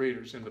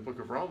readers in the book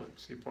of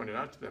Romans. He pointed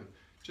out to them,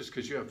 just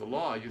because you have the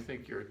law, you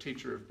think you're a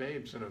teacher of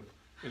babes and an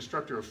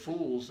instructor of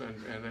fools,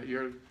 and that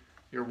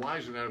you're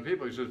wiser than other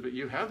people. He says, but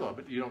you have the law,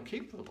 but you don't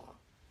keep the law.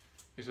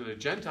 He said, a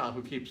Gentile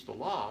who keeps the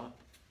law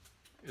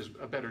is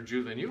a better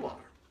Jew than you are.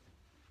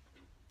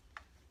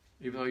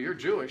 Even though you're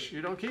Jewish,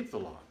 you don't keep the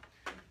law.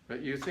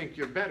 But you think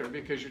you're better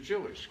because you're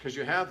Jewish, because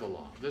you have the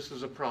law. This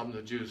is a problem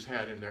the Jews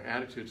had in their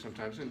attitude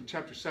sometimes. In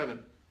chapter 7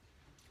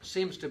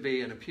 seems to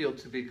be an appeal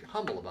to be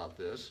humble about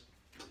this.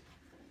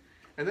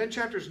 And then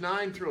chapters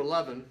 9 through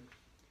 11,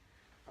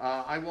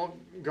 I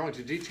won't go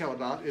into detail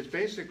about. It's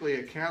basically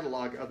a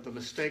catalog of the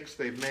mistakes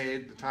they've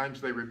made, the times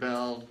they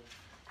rebelled,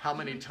 how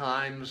many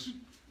times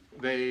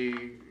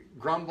they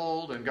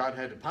grumbled and God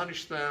had to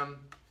punish them.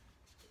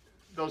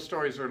 Those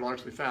stories are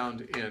largely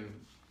found in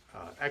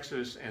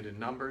Exodus and in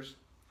Numbers.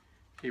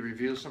 He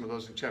reviews some of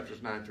those in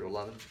chapters 9 through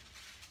 11.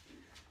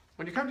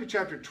 When you come to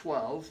chapter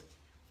 12,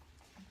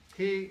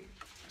 he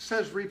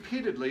says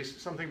repeatedly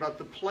something about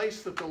the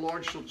place that the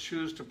Lord shall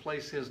choose to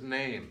place his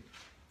name.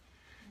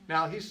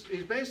 Now, he's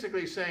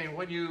basically saying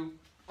when you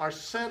are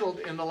settled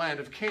in the land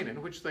of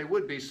Canaan, which they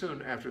would be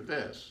soon after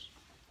this,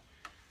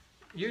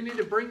 you need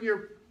to bring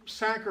your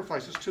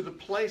sacrifices to the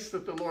place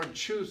that the Lord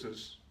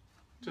chooses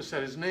to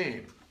set his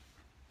name.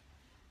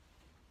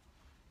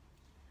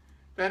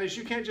 That is,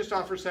 you can't just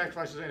offer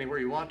sacrifices anywhere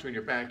you want to in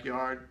your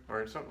backyard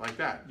or something like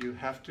that. You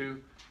have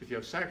to, if you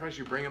have sacrifice,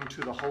 you bring them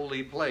to the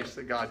holy place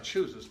that God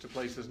chooses to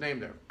place his name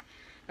there.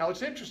 Now,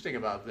 what's interesting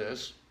about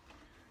this,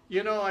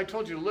 you know, I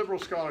told you liberal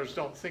scholars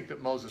don't think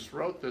that Moses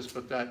wrote this,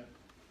 but that,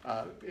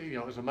 you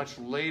know, it was a much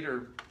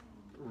later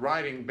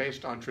writing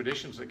based on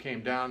traditions that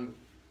came down,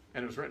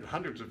 and it was written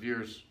hundreds of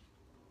years,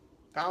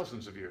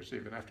 thousands of years,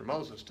 even after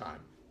Moses' time.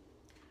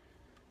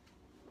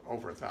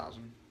 Over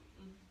 1,000.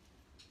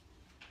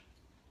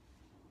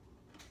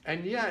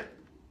 And yet,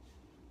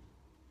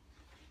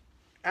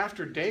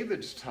 after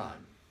David's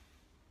time,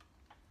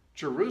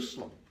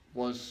 Jerusalem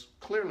was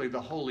clearly the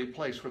holy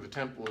place where the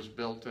temple was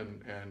built and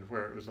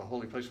where it was the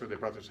holy place where they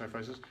brought their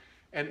sacrifices.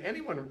 And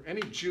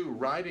any Jew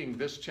writing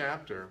this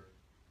chapter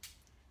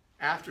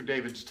after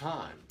David's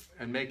time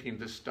and making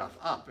this stuff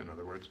up, in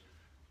other words,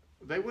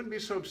 they wouldn't be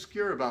so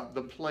obscure about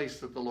the place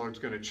that the Lord's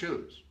going to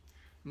choose.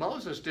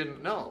 Moses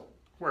didn't know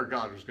where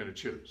God was going to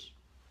choose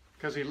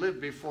because he lived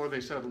before they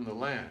settled in the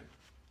land.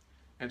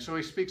 And so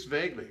he speaks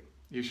vaguely.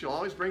 You shall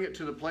always bring it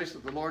to the place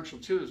that the Lord shall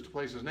choose to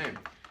place his name.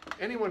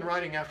 Anyone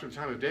writing after the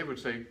time of David would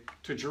say,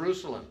 to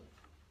Jerusalem.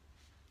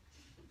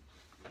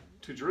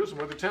 To Jerusalem,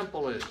 where the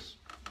temple is.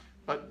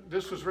 But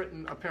this was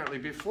written apparently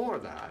before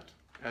that,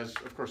 as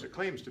of course it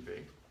claims to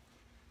be.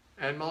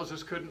 And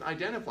Moses couldn't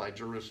identify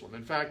Jerusalem.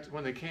 In fact,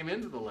 when they came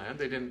into the land,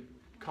 they didn't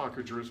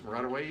conquer Jerusalem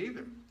right away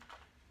either.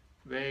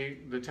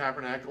 The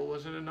tabernacle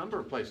was in a number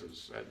of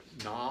places, at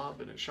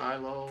Nob and at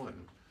Shiloh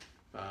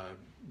and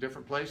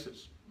different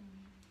places.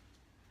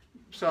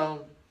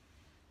 So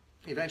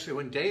eventually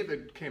when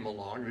David came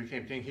along and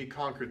became king, he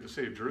conquered the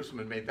city of Jerusalem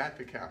and made that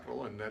the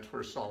capital, and that's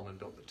where Solomon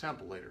built the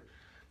temple later.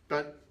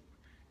 But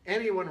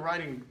anyone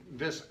writing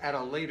this at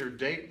a later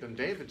date than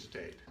David's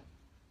date,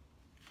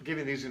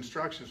 giving these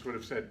instructions, would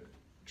have said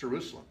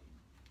Jerusalem.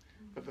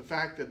 But the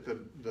fact that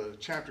the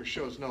chapter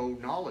shows no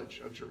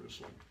knowledge of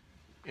Jerusalem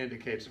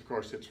indicates, of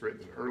course, it's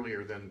written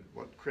earlier than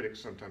what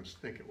critics sometimes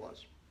think it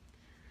was.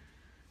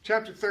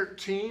 Chapter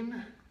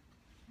 13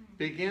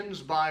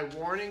 begins by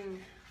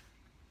warning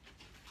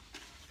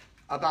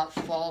about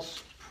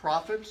false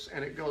prophets,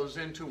 and it goes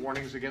into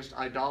warnings against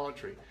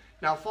idolatry.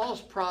 Now,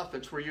 false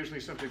prophets were usually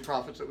simply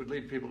prophets that would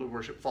lead people to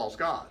worship false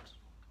gods.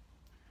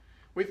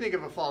 We think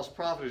of a false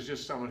prophet as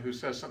just someone who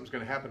says something's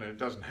going to happen and it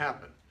doesn't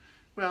happen.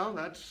 Well,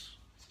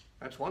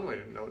 that's one way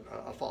to note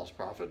a false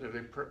prophet. If they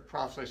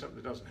prophesy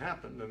something that doesn't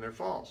happen, then they're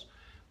false.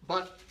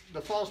 But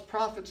the false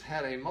prophets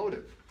had a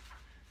motive.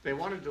 They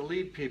wanted to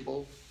lead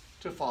people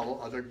to follow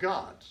other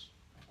gods.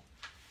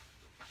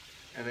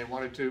 And they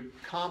wanted to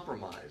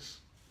compromise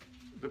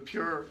the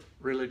pure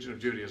religion of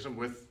Judaism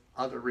with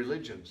other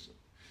religions.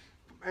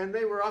 And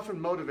they were often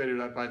motivated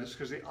by this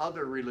because the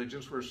other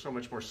religions were so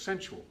much more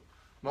sensual.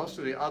 Most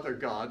of the other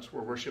gods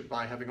were worshipped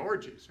by having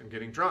orgies and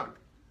getting drunk,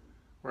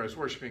 whereas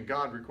worshiping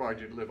God required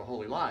you to live a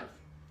holy life.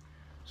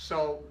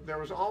 So there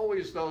was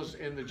always those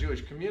in the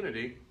Jewish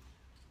community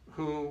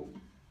who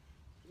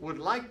would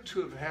like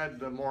to have had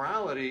the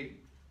morality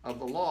of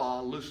the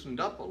law loosened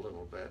up a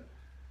little bit,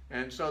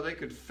 and so they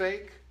could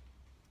fake,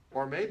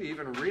 or maybe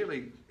even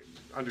really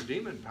under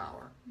demon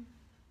power,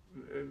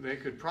 they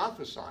could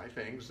prophesy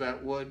things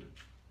that would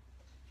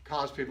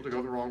cause people to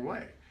go the wrong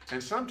way.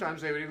 And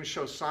sometimes they would even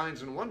show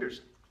signs and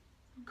wonders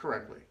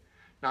correctly.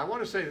 Now I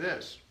want to say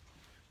this,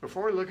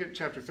 before we look at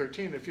chapter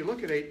 13, if you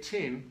look at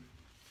 18,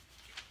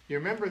 you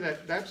remember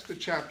that that's the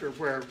chapter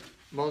where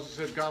Moses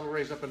says God will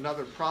raise up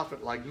another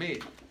prophet like me.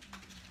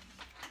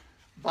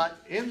 But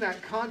in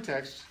that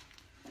context,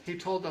 he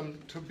told them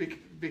to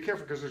be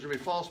careful because there's going to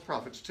be false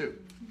prophets too.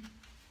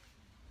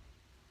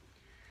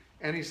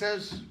 And he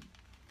says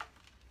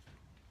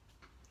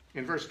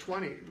in verse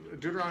 20,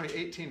 Deuteronomy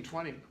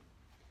 18:20,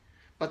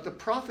 but the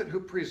prophet who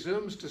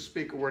presumes to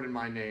speak a word in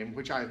my name,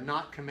 which I have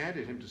not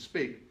commanded him to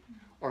speak,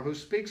 or who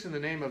speaks in the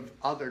name of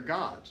other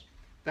gods,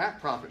 that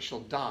prophet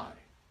shall die.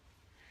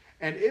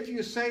 And if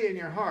you say in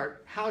your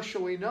heart, how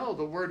shall we know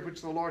the word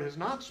which the Lord has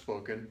not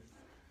spoken?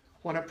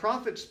 When a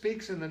prophet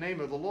speaks in the name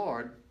of the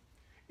Lord,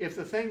 if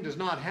the thing does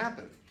not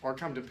happen or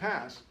come to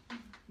pass,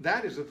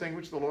 that is the thing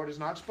which the Lord has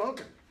not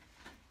spoken.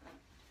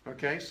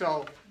 Okay,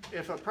 so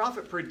if a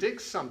prophet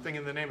predicts something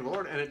in the name of the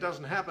Lord and it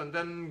doesn't happen,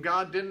 then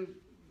God didn't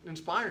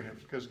inspire him,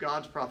 because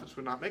God's prophets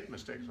would not make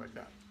mistakes like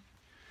that.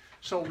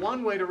 So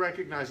one way to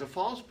recognize a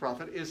false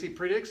prophet is he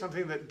predicts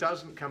something that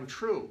doesn't come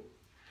true.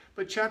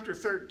 But chapter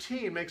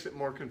 13 makes it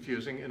more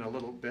confusing in a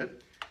little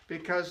bit,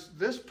 because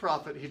this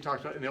prophet he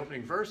talked about in the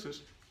opening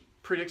verses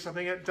predicts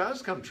something that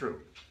does come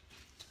true.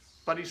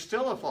 But he's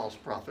still a false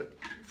prophet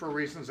for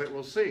reasons that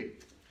we'll see.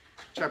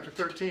 Chapter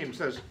 13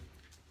 says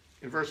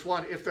in verse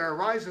 1, if there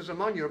arises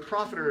among you a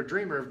prophet or a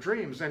dreamer of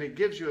dreams, then he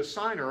gives you a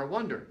sign or a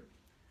wonder.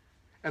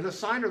 and the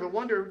sign or the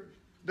wonder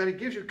that he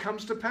gives you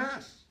comes to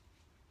pass.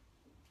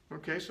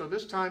 Okay, so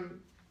this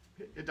time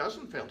it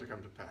doesn't fail to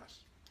come to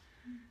pass.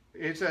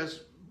 It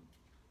says,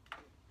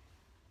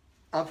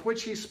 of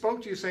which he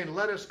spoke to you, saying,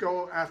 let us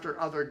go after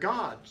other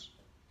gods,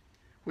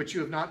 which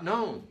you have not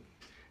known,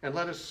 and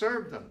let us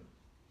serve them.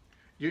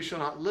 You shall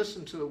not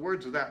listen to the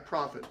words of that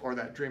prophet or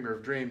that dreamer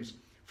of dreams,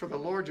 for the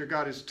Lord your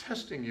God is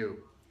testing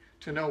you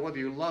to know whether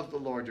you love the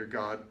Lord your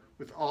God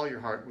with all your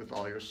heart, with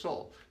all your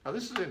soul. Now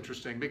this is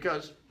interesting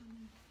because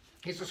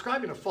he's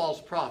describing a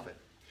false prophet.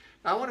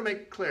 Now I want to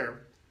make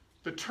clear,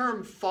 the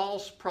term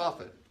false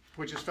prophet,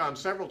 which is found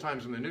several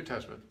times in the New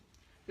Testament,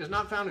 is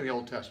not found in the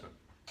Old Testament.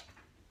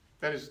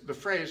 That is, the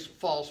phrase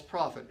false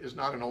prophet is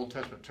not an Old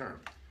Testament term.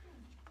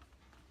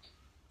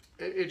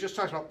 It just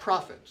talks about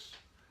prophets.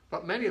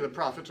 But many of the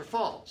prophets are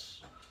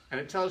false. And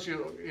it tells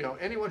you,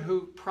 anyone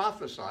who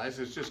prophesies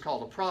is just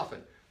called a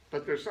prophet.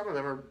 But there's some of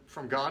them are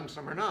from God and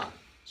some are not.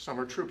 Some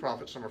are true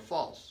prophets, some are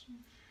false.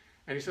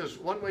 And he says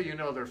one way you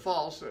know they're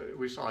false,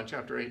 we saw in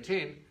chapter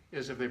 18,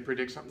 is if they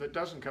predict something that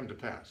doesn't come to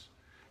pass.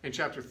 In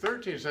chapter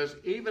 13 it says,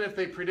 even if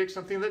they predict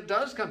something that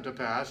does come to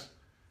pass,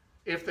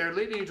 if they're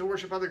leading you to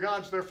worship other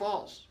gods, they're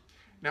false.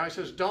 Now he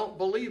says, don't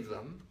believe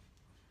them.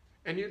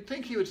 And you'd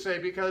think he would say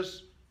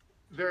because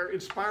they're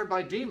inspired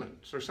by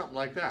demons or something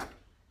like that,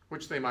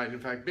 which they might in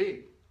fact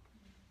be.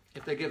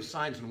 If they give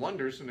signs and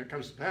wonders and it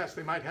comes to pass,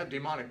 they might have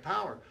demonic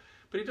power.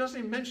 But he doesn't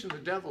even mention the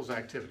devil's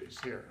activities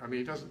here. I mean,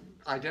 he doesn't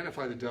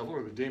identify the devil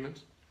or the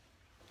demons.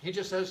 He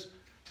just says,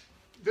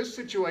 this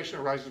situation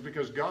arises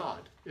because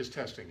God is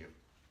testing you.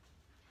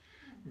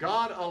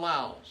 God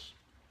allows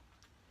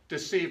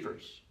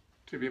deceivers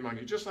to be among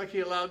you, just like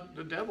he allowed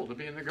the devil to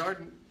be in the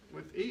garden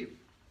with Eve.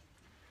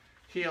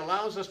 He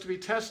allows us to be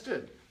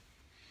tested.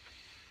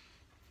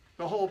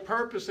 The whole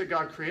purpose that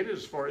God created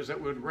us for is that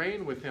we would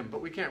reign with him,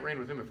 but we can't reign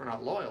with him if we're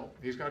not loyal.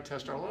 He's got to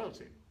test our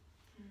loyalty.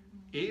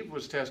 Eve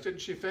was tested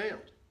and she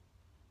failed.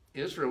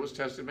 Israel was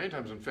tested many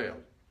times and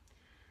failed.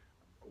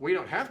 We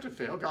don't have to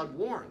fail. God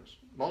warns.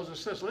 Moses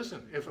says,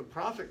 listen, if a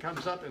prophet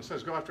comes up and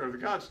says, go after other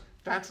gods,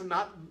 that's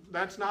not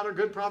a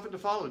good prophet to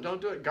follow. Don't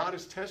do it. God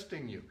is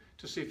testing you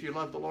to see if you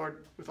love the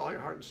Lord with all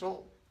your heart and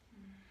soul.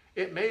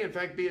 It may, in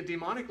fact, be a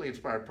demonically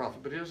inspired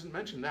prophet, but he doesn't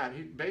mention that.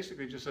 He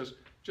basically just says,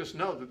 just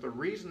know that the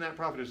reason that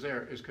prophet is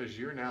there is because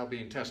you're now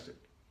being tested.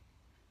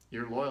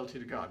 Your loyalty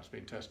to God is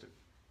being tested.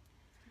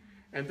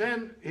 And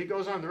then he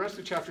goes on the rest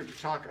of the chapter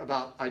to talk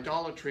about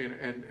idolatry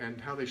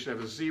and how they should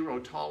have a zero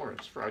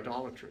tolerance for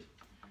idolatry.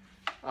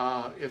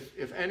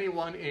 If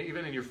anyone,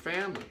 even in your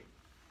family,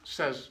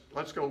 says,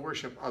 let's go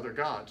worship other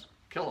gods,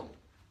 kill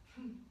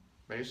them,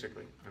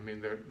 basically. I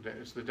mean,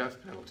 it's the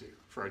death penalty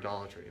for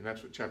idolatry, and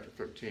that's what chapter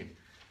 13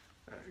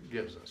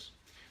 gives us.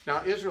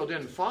 Now, Israel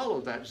didn't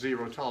follow that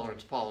zero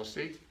tolerance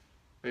policy.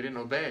 They didn't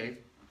obey.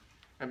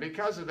 And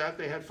because of that,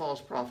 they had false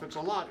prophets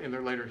a lot in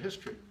their later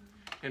history.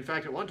 In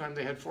fact, at one time,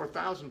 they had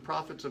 4,000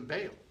 prophets of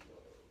Baal.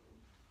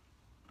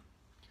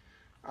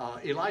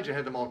 Elijah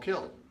had them all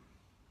killed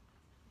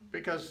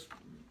because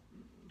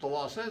the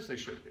law says they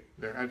should be.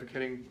 They're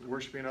advocating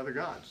worshiping other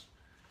gods.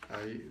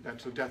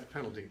 That's a death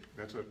penalty.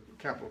 That's a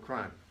capital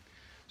crime.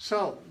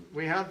 So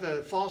we have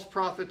the false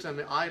prophets and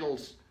the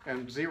idols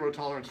and zero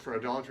tolerance for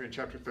idolatry in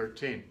chapter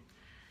 13.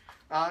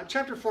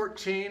 Chapter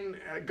 14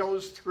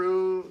 goes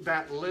through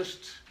that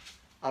list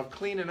of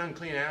clean and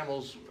unclean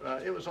animals.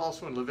 It was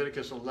also in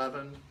Leviticus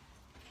 11,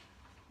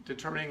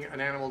 determining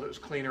an animal that was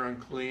clean or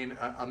unclean.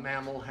 A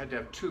mammal had to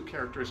have two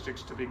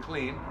characteristics to be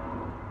clean.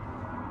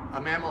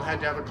 A mammal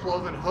had to have a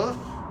cloven hoof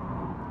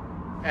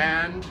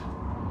and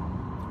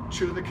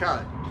chew the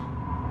cud.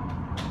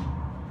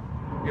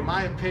 In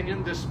my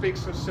opinion, this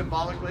speaks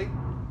symbolically.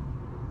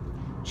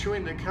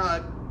 Chewing the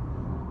cud,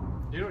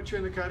 you know what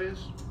chewing the cud is?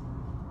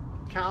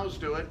 Cows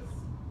do it.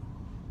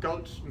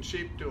 Goats and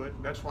sheep do it.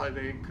 That's why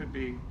they could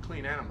be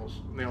clean animals.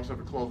 And they also have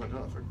a cloven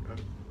hoof,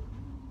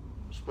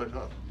 a split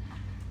hoof.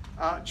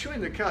 Chewing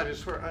the cud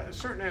is where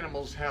certain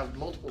animals have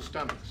multiple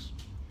stomachs.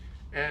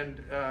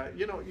 And,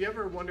 you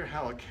ever wonder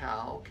how a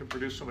cow can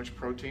produce so much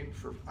protein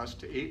for us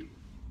to eat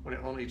when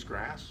it only eats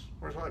grass?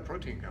 Where's all that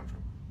protein come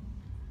from?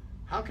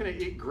 How can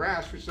it eat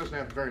grass, which doesn't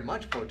have very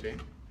much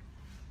protein,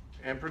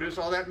 and produce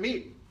all that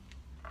meat?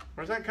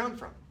 Where does that come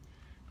from?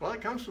 Well,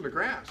 it comes from the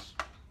grass.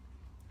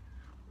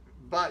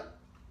 But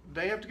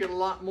they have to get a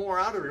lot more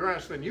out of the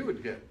grass than you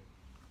would get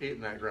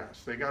eating that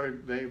grass. They've got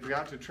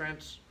to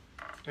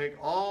take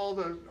all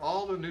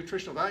the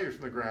nutritional value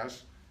from the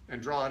grass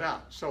and draw it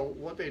out. So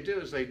what they do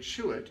is they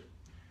chew it,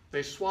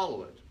 they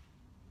swallow it.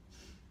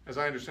 As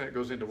I understand, it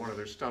goes into one of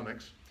their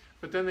stomachs.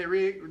 But then they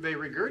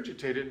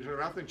regurgitate it into their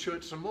mouth and chew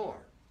it some more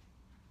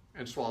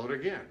and swallow it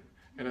again.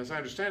 And as I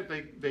understand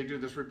it, they do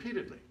this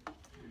repeatedly.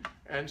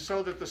 And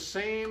so that the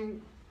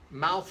same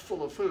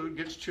mouthful of food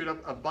gets chewed up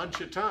a bunch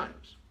of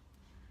times.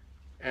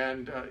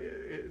 And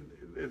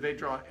they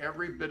draw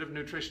every bit of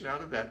nutrition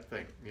out of that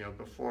thing,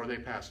 before they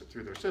pass it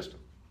through their system.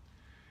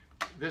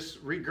 This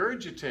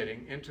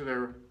regurgitating into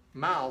their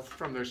mouth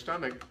from their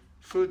stomach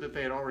food that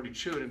they had already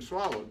chewed and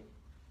swallowed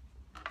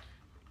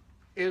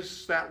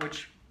is that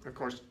which, of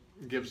course,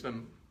 gives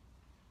them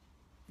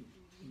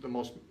the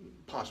most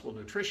possible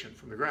nutrition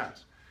from the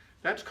grass.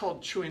 That's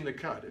called chewing the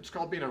cud. It's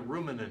called being a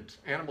ruminant.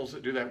 Animals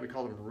that do that, we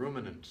call them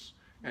ruminants.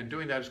 And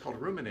doing that is called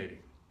ruminating.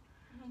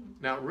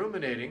 Now,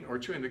 ruminating or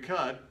chewing the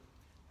cud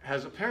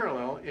has a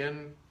parallel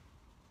in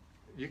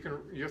you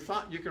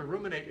can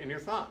ruminate in your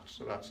thoughts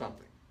about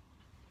something.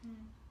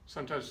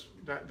 Sometimes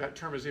that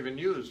term is even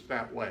used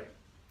that way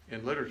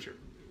in literature.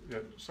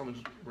 That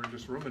we're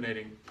just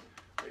ruminating.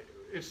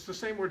 It's the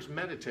same word as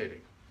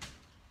meditating.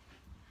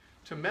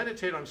 To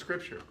meditate on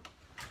Scripture,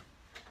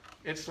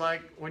 it's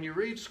like when you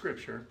read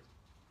Scripture,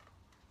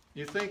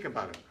 you think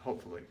about it,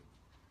 hopefully.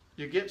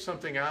 You get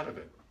something out of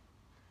it.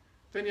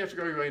 Then you have to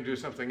go away and do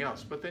something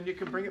else. But then you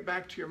can bring it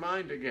back to your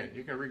mind again.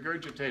 You can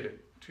regurgitate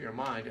it to your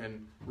mind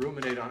and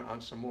ruminate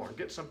on some more.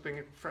 Get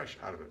something fresh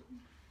out of it.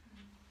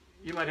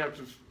 You might have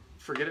to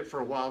forget it for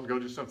a while and go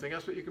do something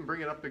else, but you can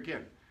bring it up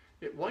again.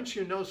 Once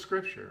you know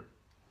Scripture,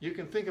 you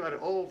can think about it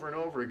over and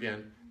over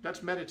again.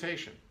 That's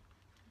meditation.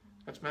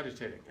 That's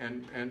meditating.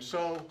 And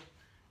so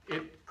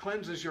it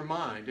cleanses your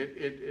mind.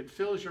 It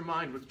fills your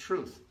mind with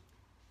truth.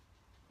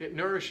 It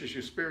nourishes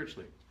you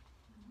spiritually.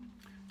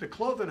 The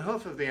cloven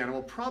hoof of the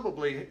animal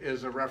probably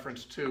is a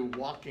reference to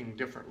walking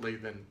differently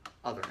than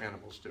other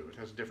animals do. It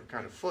has a different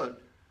kind of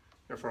foot,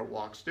 therefore it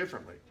walks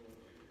differently.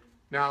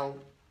 Now,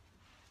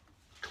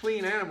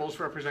 clean animals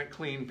represent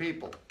clean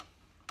people.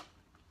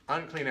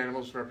 Unclean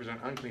animals represent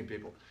unclean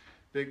people.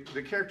 The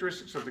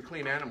characteristics of the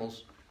clean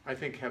animals, I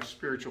think, have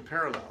spiritual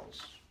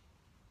parallels.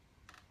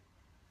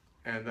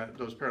 And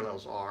those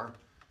parallels are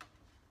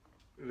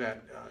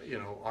that,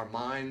 our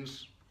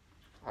minds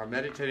are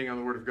meditating on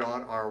the Word of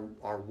God.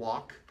 Our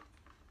walk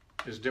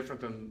is different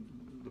than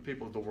the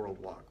people of the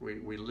world walk.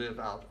 We live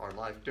out our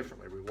life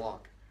differently. We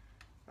walk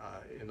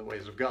in the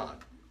ways of God.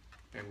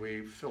 And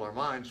we fill our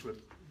minds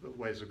with the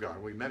ways of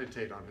God. We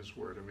meditate on His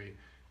Word, and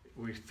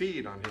we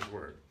feed on His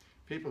Word.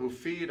 People who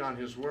feed on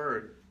His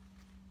Word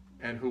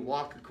and who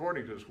walk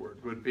according to His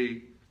Word would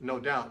be, no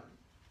doubt,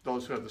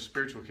 those who have the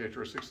spiritual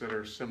characteristics that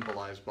are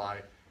symbolized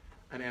by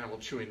an animal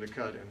chewing the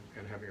cud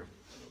and having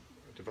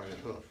a divided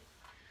hoof.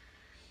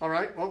 All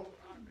right, well,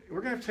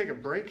 we're going to take a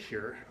break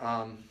here.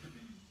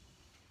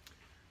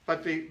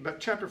 But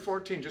chapter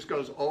 14 just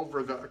goes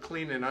over the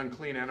clean and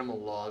unclean animal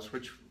laws,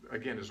 which,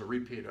 again, is a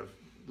repeat of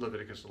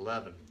Leviticus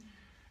 11.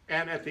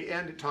 And at the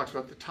end, it talks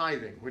about the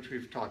tithing, which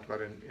we've talked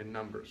about in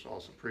Numbers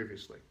also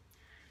previously.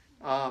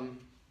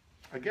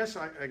 I guess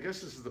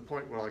this is the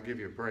point where I'll give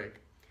you a break.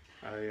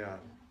 I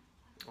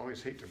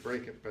always hate to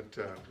break it, but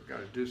we've got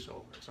to do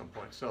so at some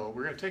point. So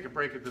we're going to take a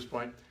break at this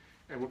point,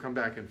 and we'll come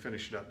back and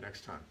finish it up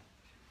next time.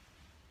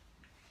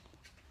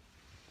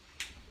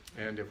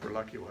 And if we're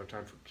lucky, we'll have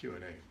time for Q&A,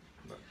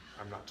 but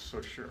I'm not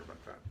so sure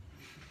about that.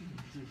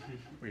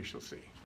 We shall see.